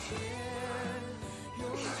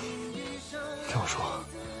听我说，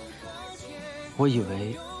我以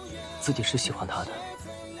为自己是喜欢她的，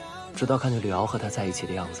直到看见吕敖和她在一起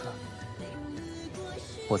的样子，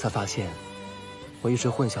我才发现我一直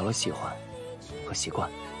混淆了喜欢和习惯。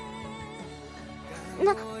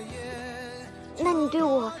那你对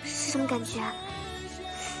我是什么感觉啊？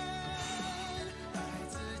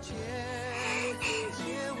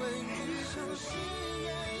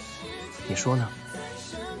你说呢？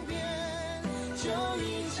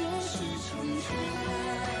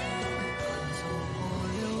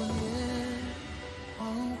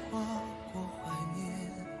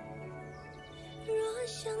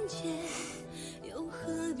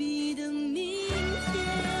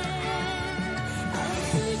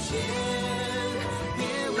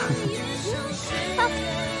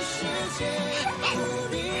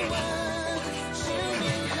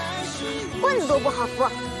棍子都不好扶，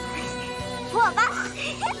扶我吧。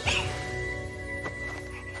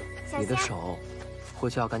你的手，回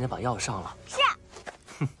去要赶紧把药上了。是。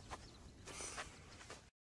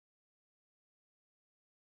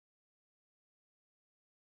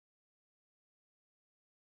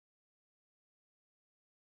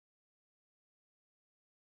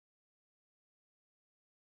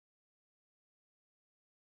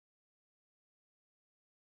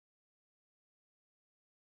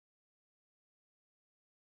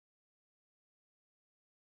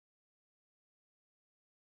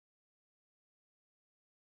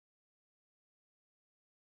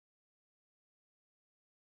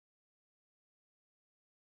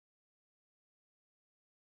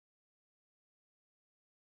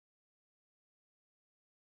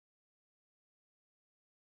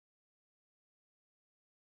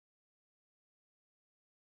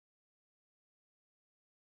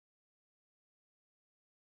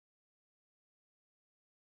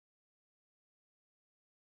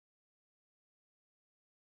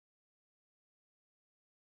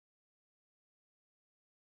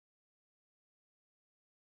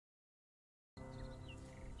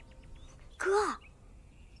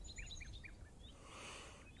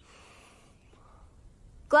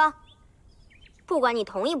哥，不管你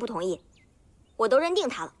同意不同意，我都认定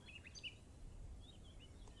他了。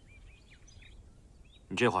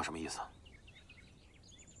你这话什么意思？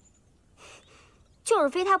就是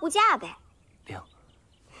非他不嫁呗。玲，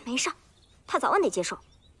没事，他早晚得接受。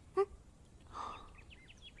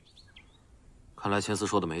看来千丝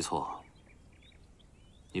说的没错，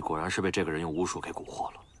你果然是被这个人用巫术给蛊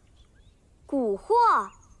惑了。蛊惑？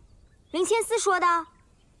林千丝说的。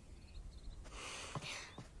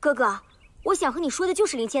哥哥，我想和你说的就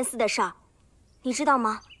是林千丝的事儿，你知道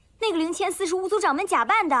吗？那个林千丝是巫族掌门假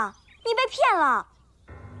扮的，你被骗了。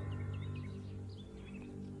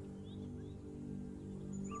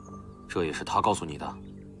这也是他告诉你的？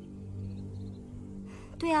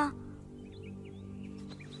对啊。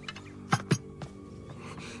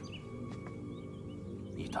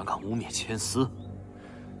你胆敢污蔑千丝？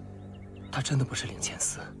她真的不是林千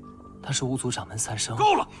丝，她是巫族掌门三生。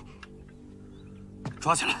够了！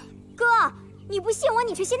抓起来！哥，你不信我，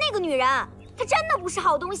你去信那个女人，她真的不是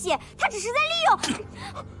好东西，她只是在利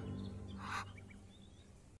用。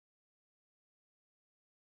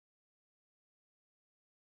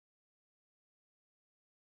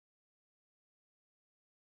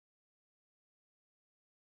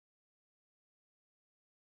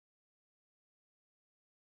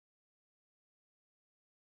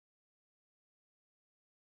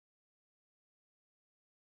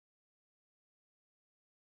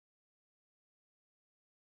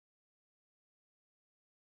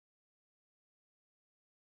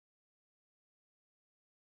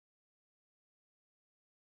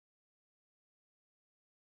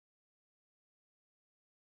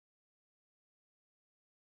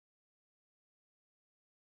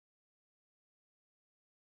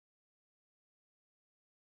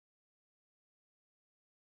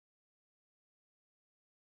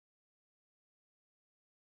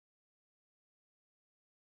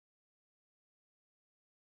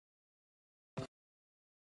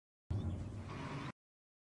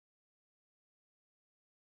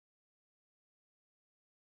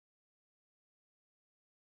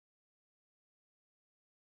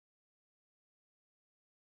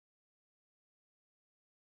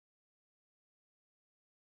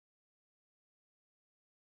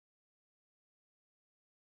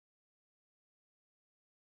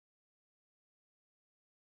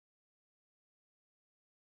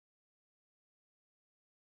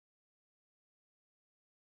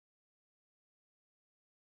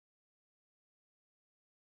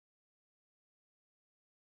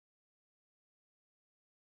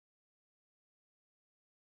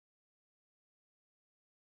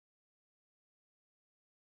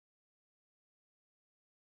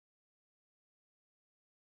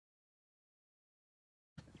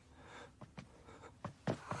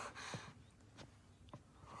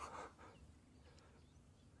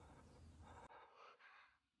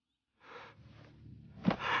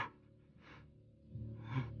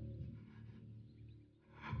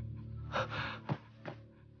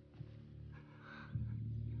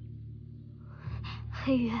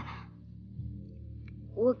黑羽，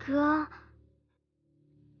我哥。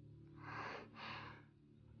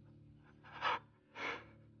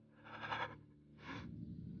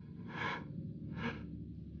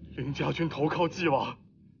林家军投靠纪王，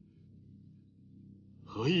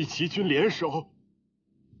和义祁军联手，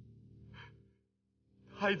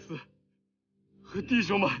太子和弟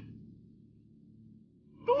兄们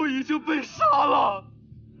都已经被杀了。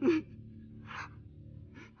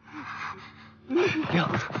亮，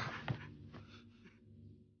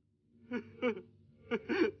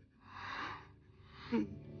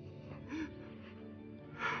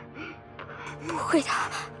不会的，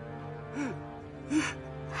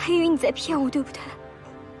黑羽，你在骗我，对不对？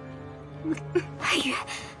黑羽，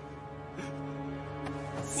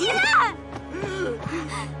起来！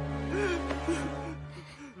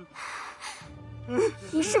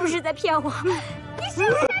你是不是在骗我？你是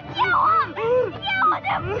不是在骗我？你骗我对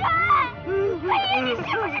不对？黑羽，你是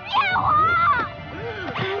不是骗我？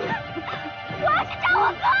我要去找我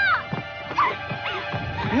哥！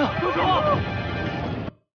亮，住手！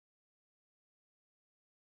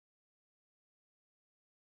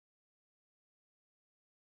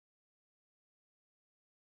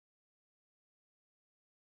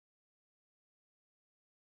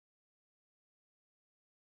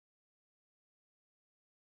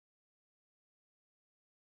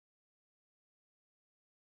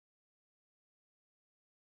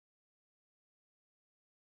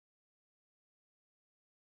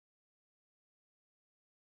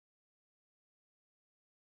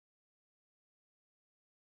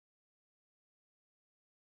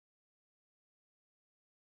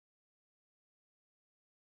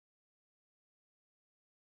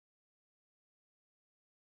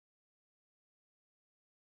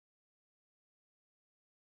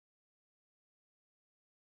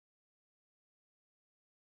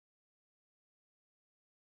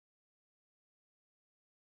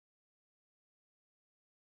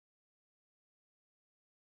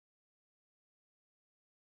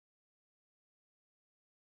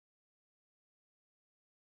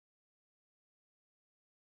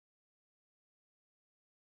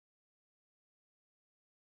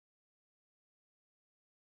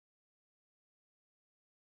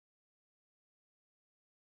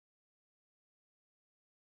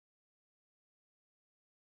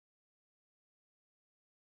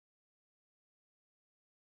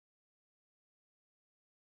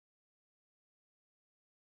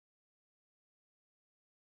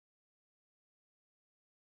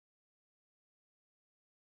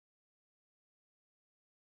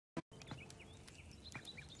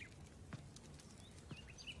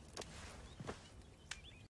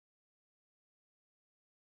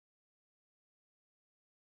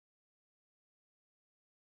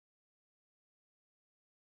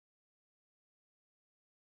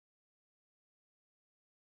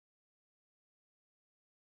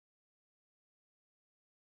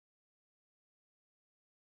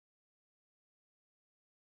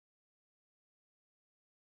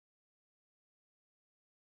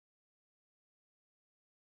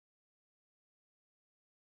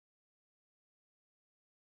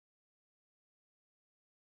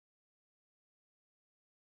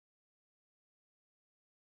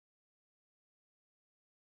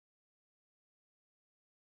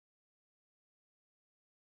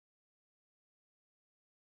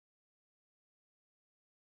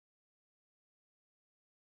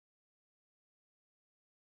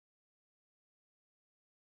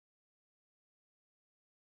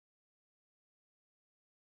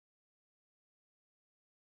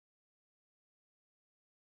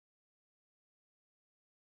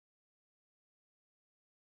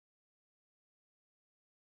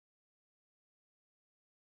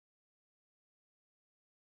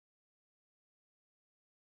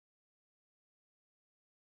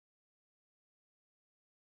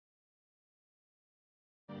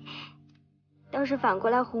倒是反过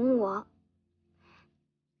来哄我。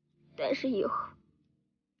但是以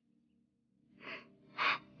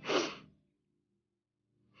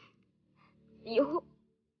后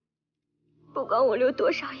不管我流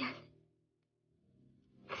多少眼泪，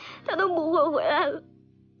他都不会回来了，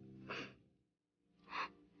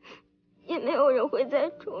也没有人会再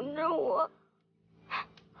宠着我。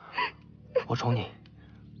我宠你，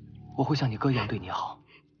我会像你哥一样对你好。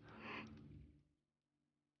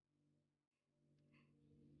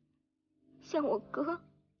像我哥？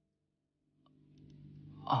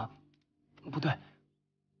啊，不对，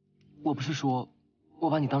我不是说我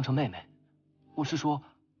把你当成妹妹，我是说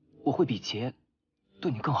我会比杰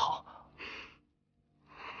对你更好。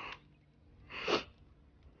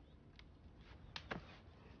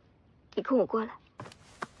你跟我过来。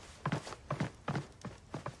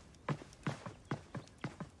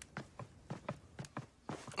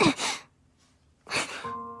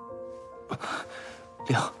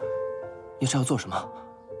玲，你这要做什么？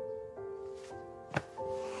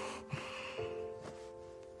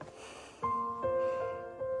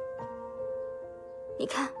你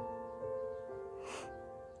看，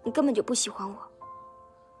你根本就不喜欢我，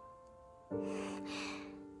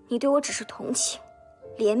你对我只是同情、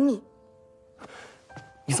怜悯。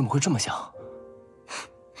你怎么会这么想？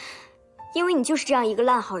因为你就是这样一个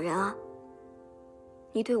烂好人啊！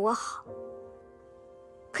你对我好，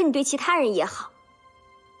可你对其他人也好。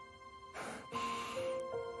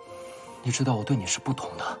你知道我对你是不同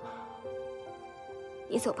的。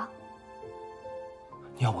你走吧。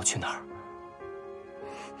你要我去哪儿？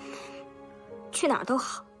去哪儿都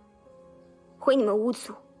好，回你们巫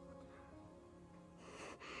族，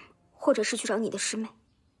或者是去找你的师妹。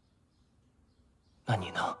那你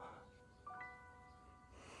呢？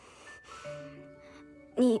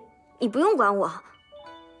你不用管我，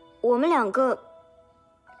我们两个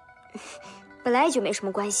本来也就没什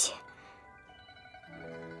么关系。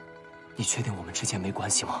你确定我们之间没关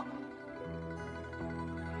系吗？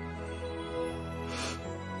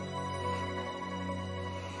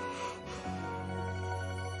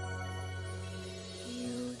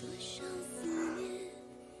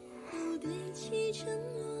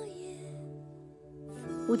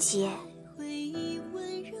无极，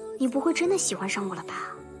你不会真的喜欢上我了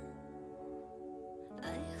吧？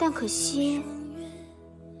但可惜，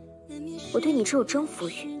我对你只有征服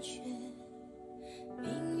欲。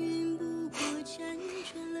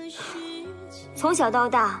从小到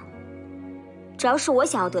大，只要是我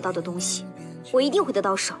想要得到的东西，我一定会得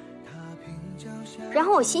到手。然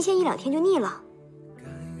后我新鲜一两天就腻了。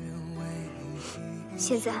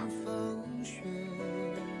现在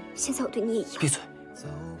我对你也一样。闭嘴！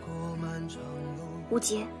无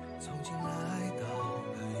极，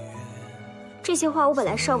这些话我本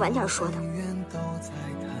来是要晚点说的，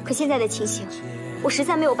可现在的情形，我实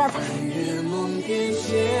在没有办法。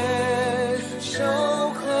守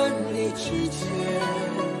恨你之间，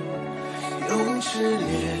用痴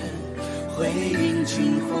恋回应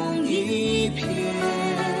惊鸿一瞥，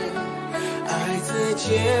爱自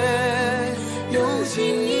坚，用尽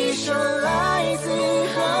一生来自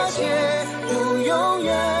和解，用永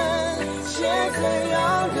远写怎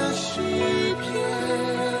样的诗篇。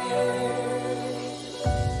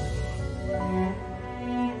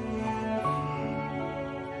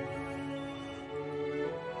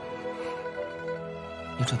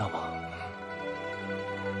你知道吗？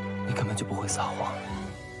你根本就不会撒谎。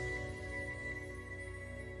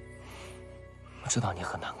我知道你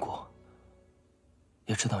很难过，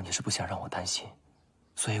也知道你是不想让我担心，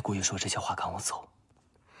所以故意说这些话赶我走。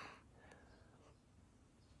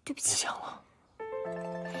对不起。你想了，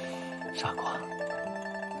傻瓜，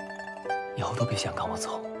以后都别想赶我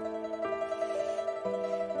走。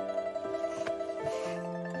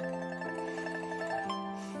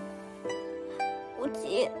无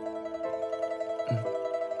极。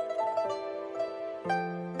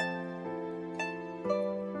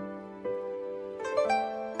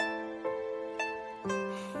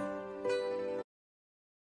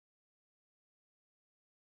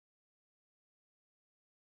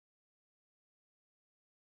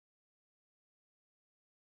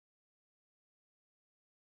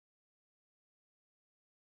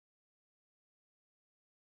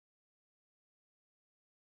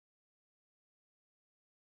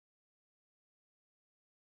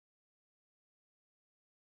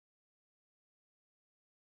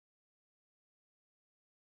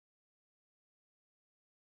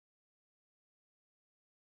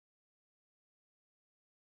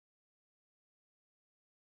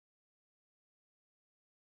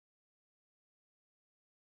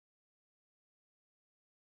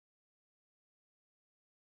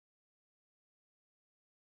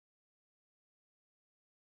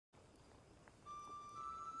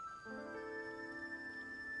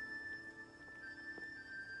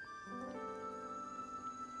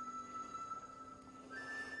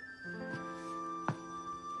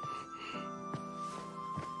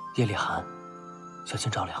夜里寒，小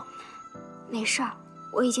心着凉。没事儿，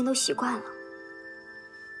我已经都习惯了。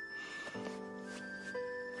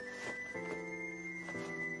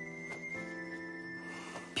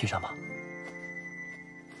披上吧。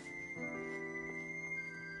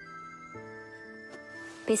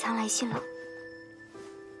北仓来信了。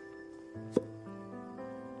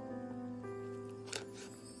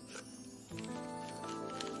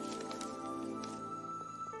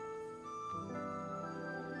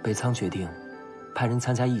北仓决定派人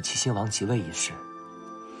参加义祁亲王即位一事，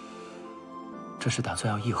这是打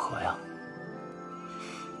算要议和呀？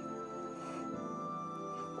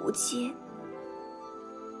无忌，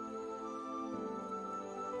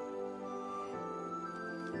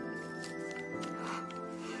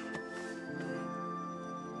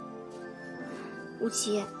无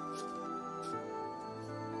忌，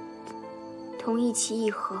同义祁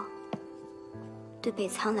议和，对北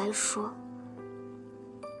仓来说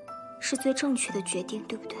是最正确的决定，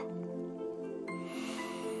对不对？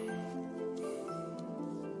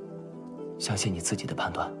相信你自己的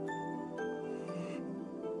判断。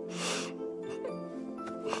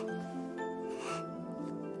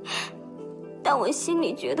但我心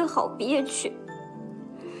里觉得好憋屈。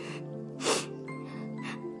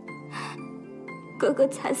哥哥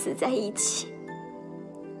惨死在一起，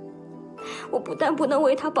我不但不能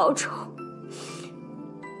为他报仇，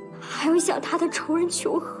还要向他的仇人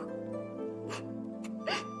求和。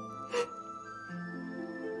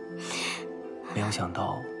没有想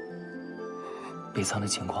到，北仓的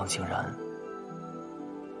情况竟然……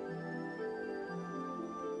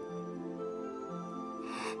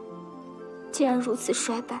竟然如此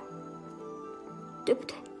衰败，对不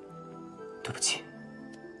对？对不起。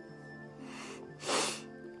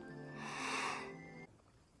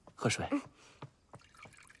喝水。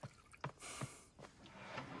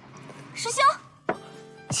师兄，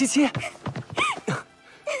七七，无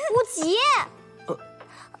极，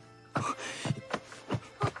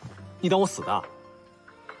你当我死的？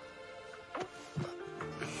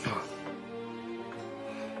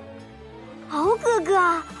敖哥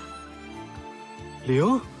哥，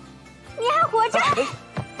灵，你还活着？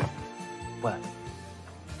喂，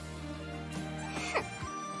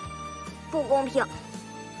不公平！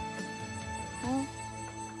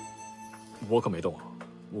我可没动啊，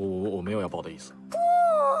我没有要报的意思。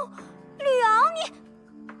吕敖，你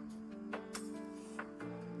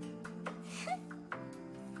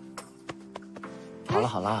好了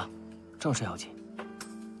好了，正事要紧。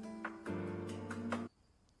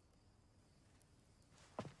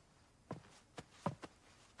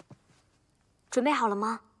准备好了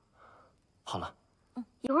吗？好了。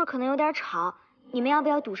一会儿可能有点吵，你们要不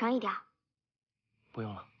要堵上一点？不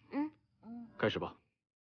用了。开始吧。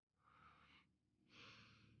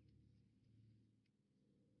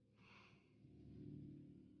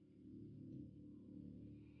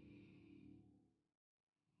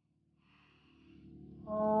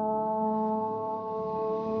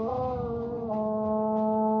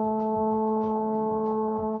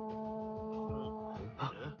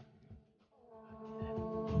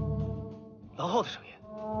狼号的声音。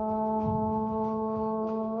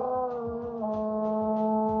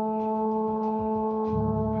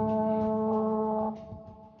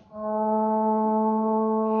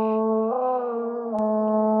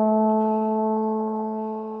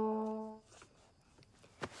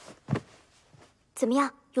怎么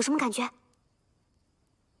样？有什么感觉？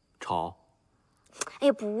吵。哎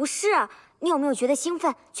呀，不是，你有没有觉得兴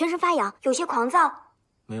奋、全身发痒、有些狂躁？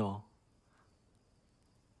没有。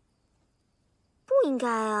不应该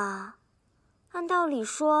啊！按道理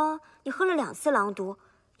说，你喝了2次狼毒，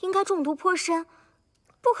应该中毒颇深，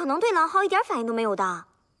不可能对狼毫一点反应都没有的。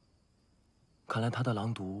看来他的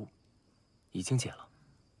狼毒已经解了。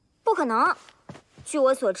不可能！据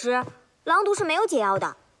我所知，狼毒是没有解药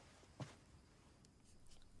的。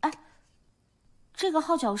这个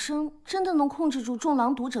号角声真的能控制住中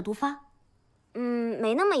狼毒者毒发？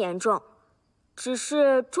没那么严重，只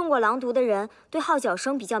是中过狼毒的人对号角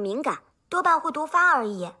声比较敏感，多半会毒发而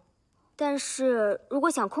已。但是如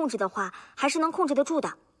果想控制的话，还是能控制得住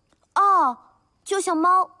的。哦，就像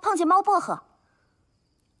猫碰见猫薄荷。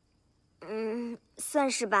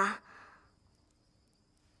算是吧。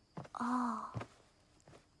哦。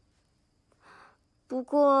不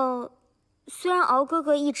过，虽然敖哥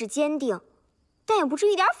哥意志坚定，但也不至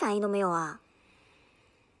于一点反应都没有啊。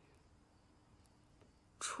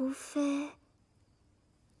除非……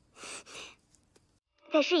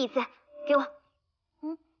再试一次，给我。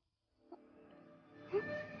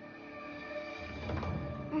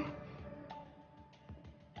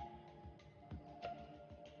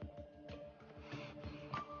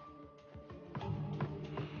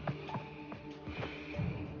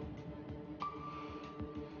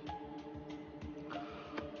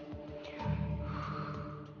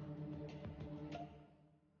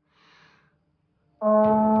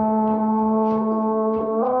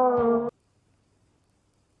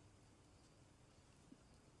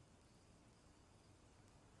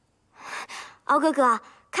敖哥哥，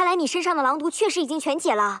看来你身上的狼毒确实已经全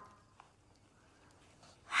解了。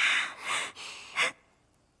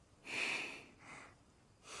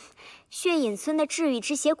血隐村的治愈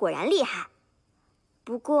之血果然厉害，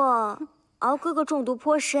不过敖哥哥中毒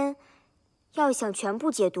颇深，要想全部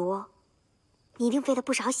解毒，你一定费了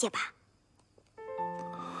不少血吧？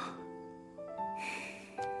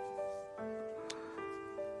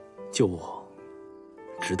救我，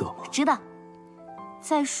值得吗？值得。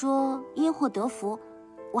再说因祸得福，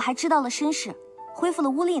我还知道了身世，恢复了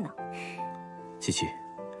巫力呢。七七，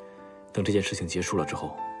等这件事情结束了之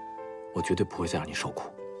后，我绝对不会再让你受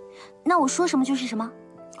苦。那我说什么就是什么。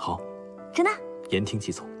好，真的？言听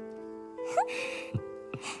计从。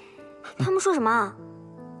他们说什么啊？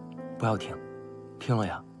不要听，听了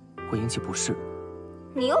呀会引起不适。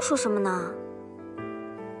你又说什么呢？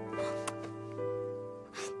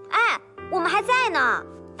哎，我们还在呢。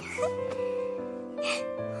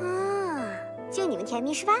啊，就你们甜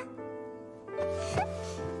蜜是吧？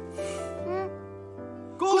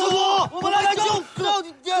公主，我们来救！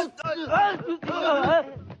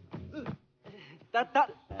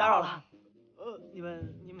打扰了。你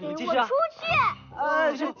们继续啊！出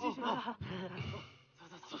去！是继续啊！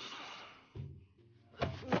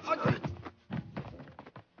走。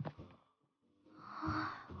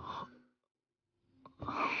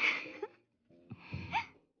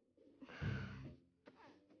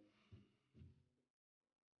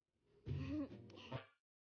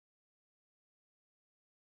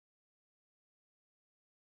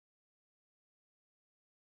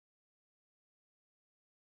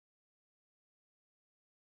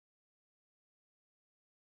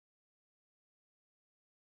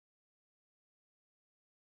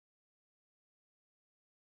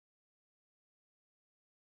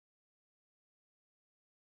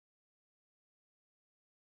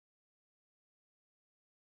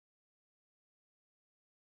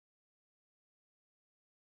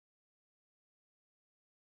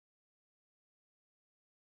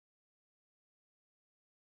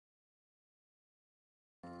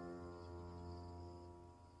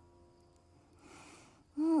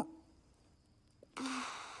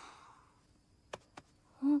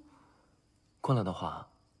困了的话，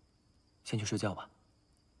先去睡觉吧。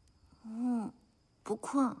不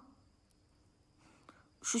困。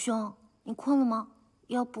师兄，你困了吗？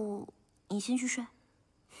要不你先去睡。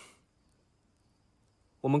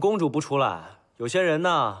我们公主不出来，有些人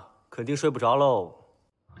呢肯定睡不着喽。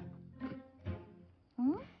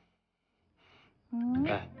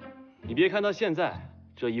哎，你别看他现在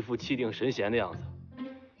这一副气定神闲的样子，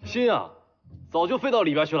心啊早就飞到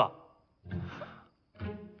里边去了。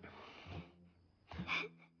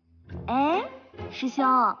哎，师兄，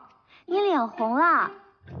你脸红了。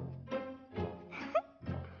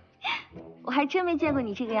我还真没见过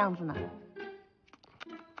你这个样子呢。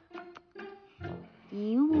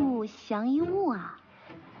一物降一物啊！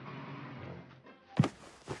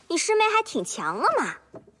你师妹还挺强了嘛。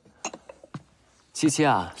七七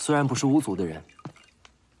啊，虽然不是巫族的人，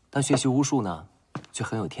但学习巫术呢，却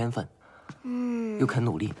很有天分，又肯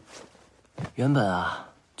努力。原本啊，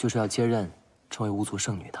就是要接任成为巫族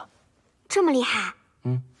圣女的。这么厉害？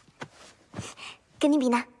跟你比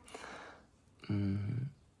呢？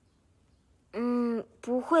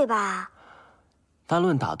不会吧？单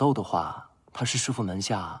论打斗的话，她是师父门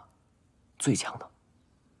下最强的。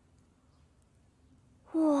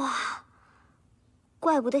哇，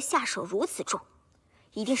怪不得下手如此重，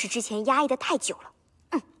一定是之前压抑的太久了。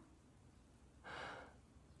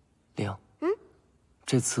玲，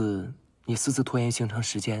这次你私自拖延行程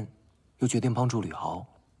时间，又决定帮助吕敖，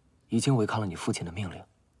已经违抗了你父亲的命令，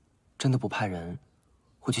真的不派人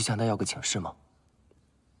回去向他要个请示吗？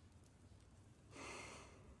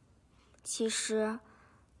其实，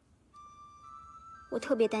我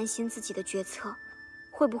特别担心自己的决策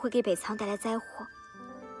会不会给北仓带来灾祸。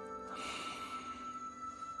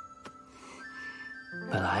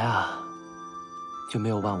本来啊，就没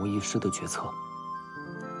有万无一失的决策，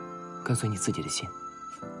跟随你自己的心。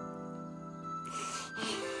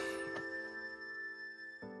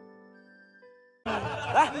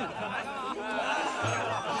来，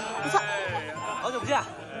不错，好久不见。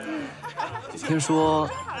听说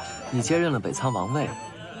你接任了北仓王位，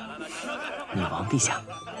女王陛下。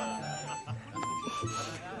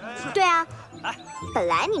对啊，本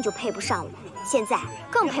来你就配不上我，现在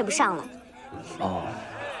更配不上了。哦，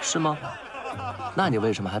是吗？那你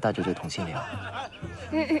为什么还带着这铜心铃？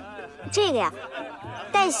这个呀，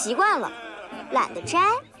戴习惯了，懒得摘。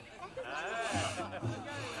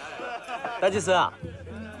大祭司啊，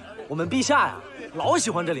我们陛下呀，老喜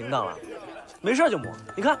欢这铃铛了，没事就摸，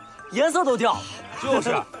你看颜色都掉了。就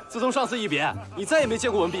是，自从上次一别，你再也没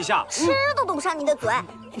见过我们陛下。吃都动不上你的嘴。来，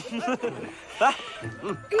来，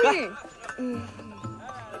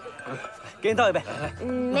给你倒一杯。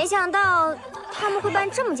没想到他们会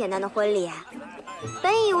办这么简单的婚礼。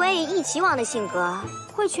本以为以义祁王的性格，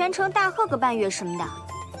会全程大贺个半月什么的。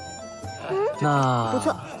那不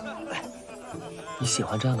错。你喜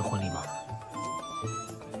欢这样的婚礼吗？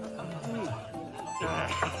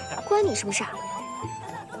关你什么事儿？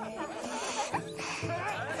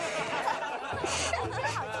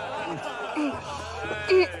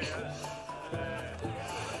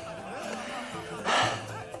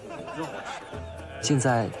现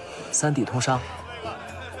在三地通商，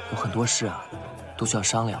有很多事啊，都需要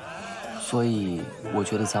商量，所以我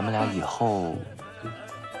觉得咱们俩以后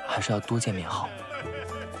还是要多见面好。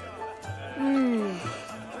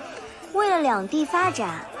为了两地发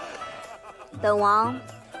展，本王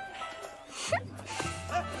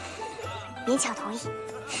勉强同意。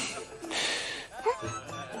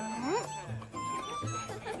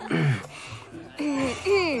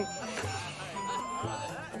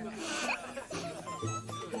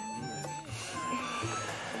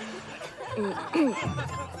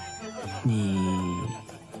你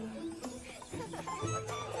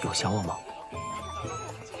有想我吗？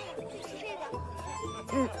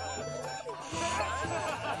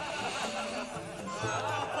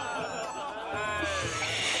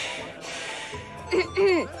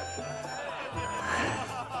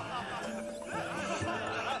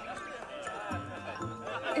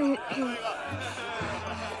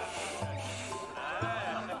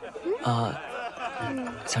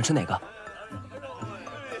想吃哪个？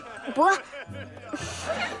不。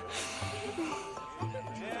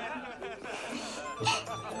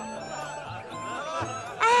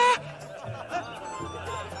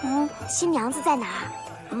新娘子在哪儿？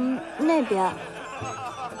那边。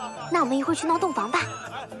那我们一会儿去闹洞房吧。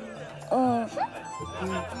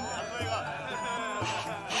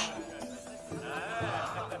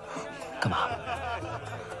干嘛？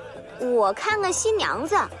我看看新娘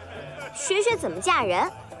子，学学怎么嫁人。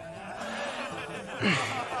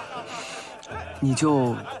你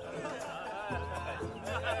就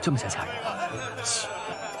这么想嫁人？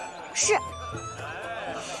是。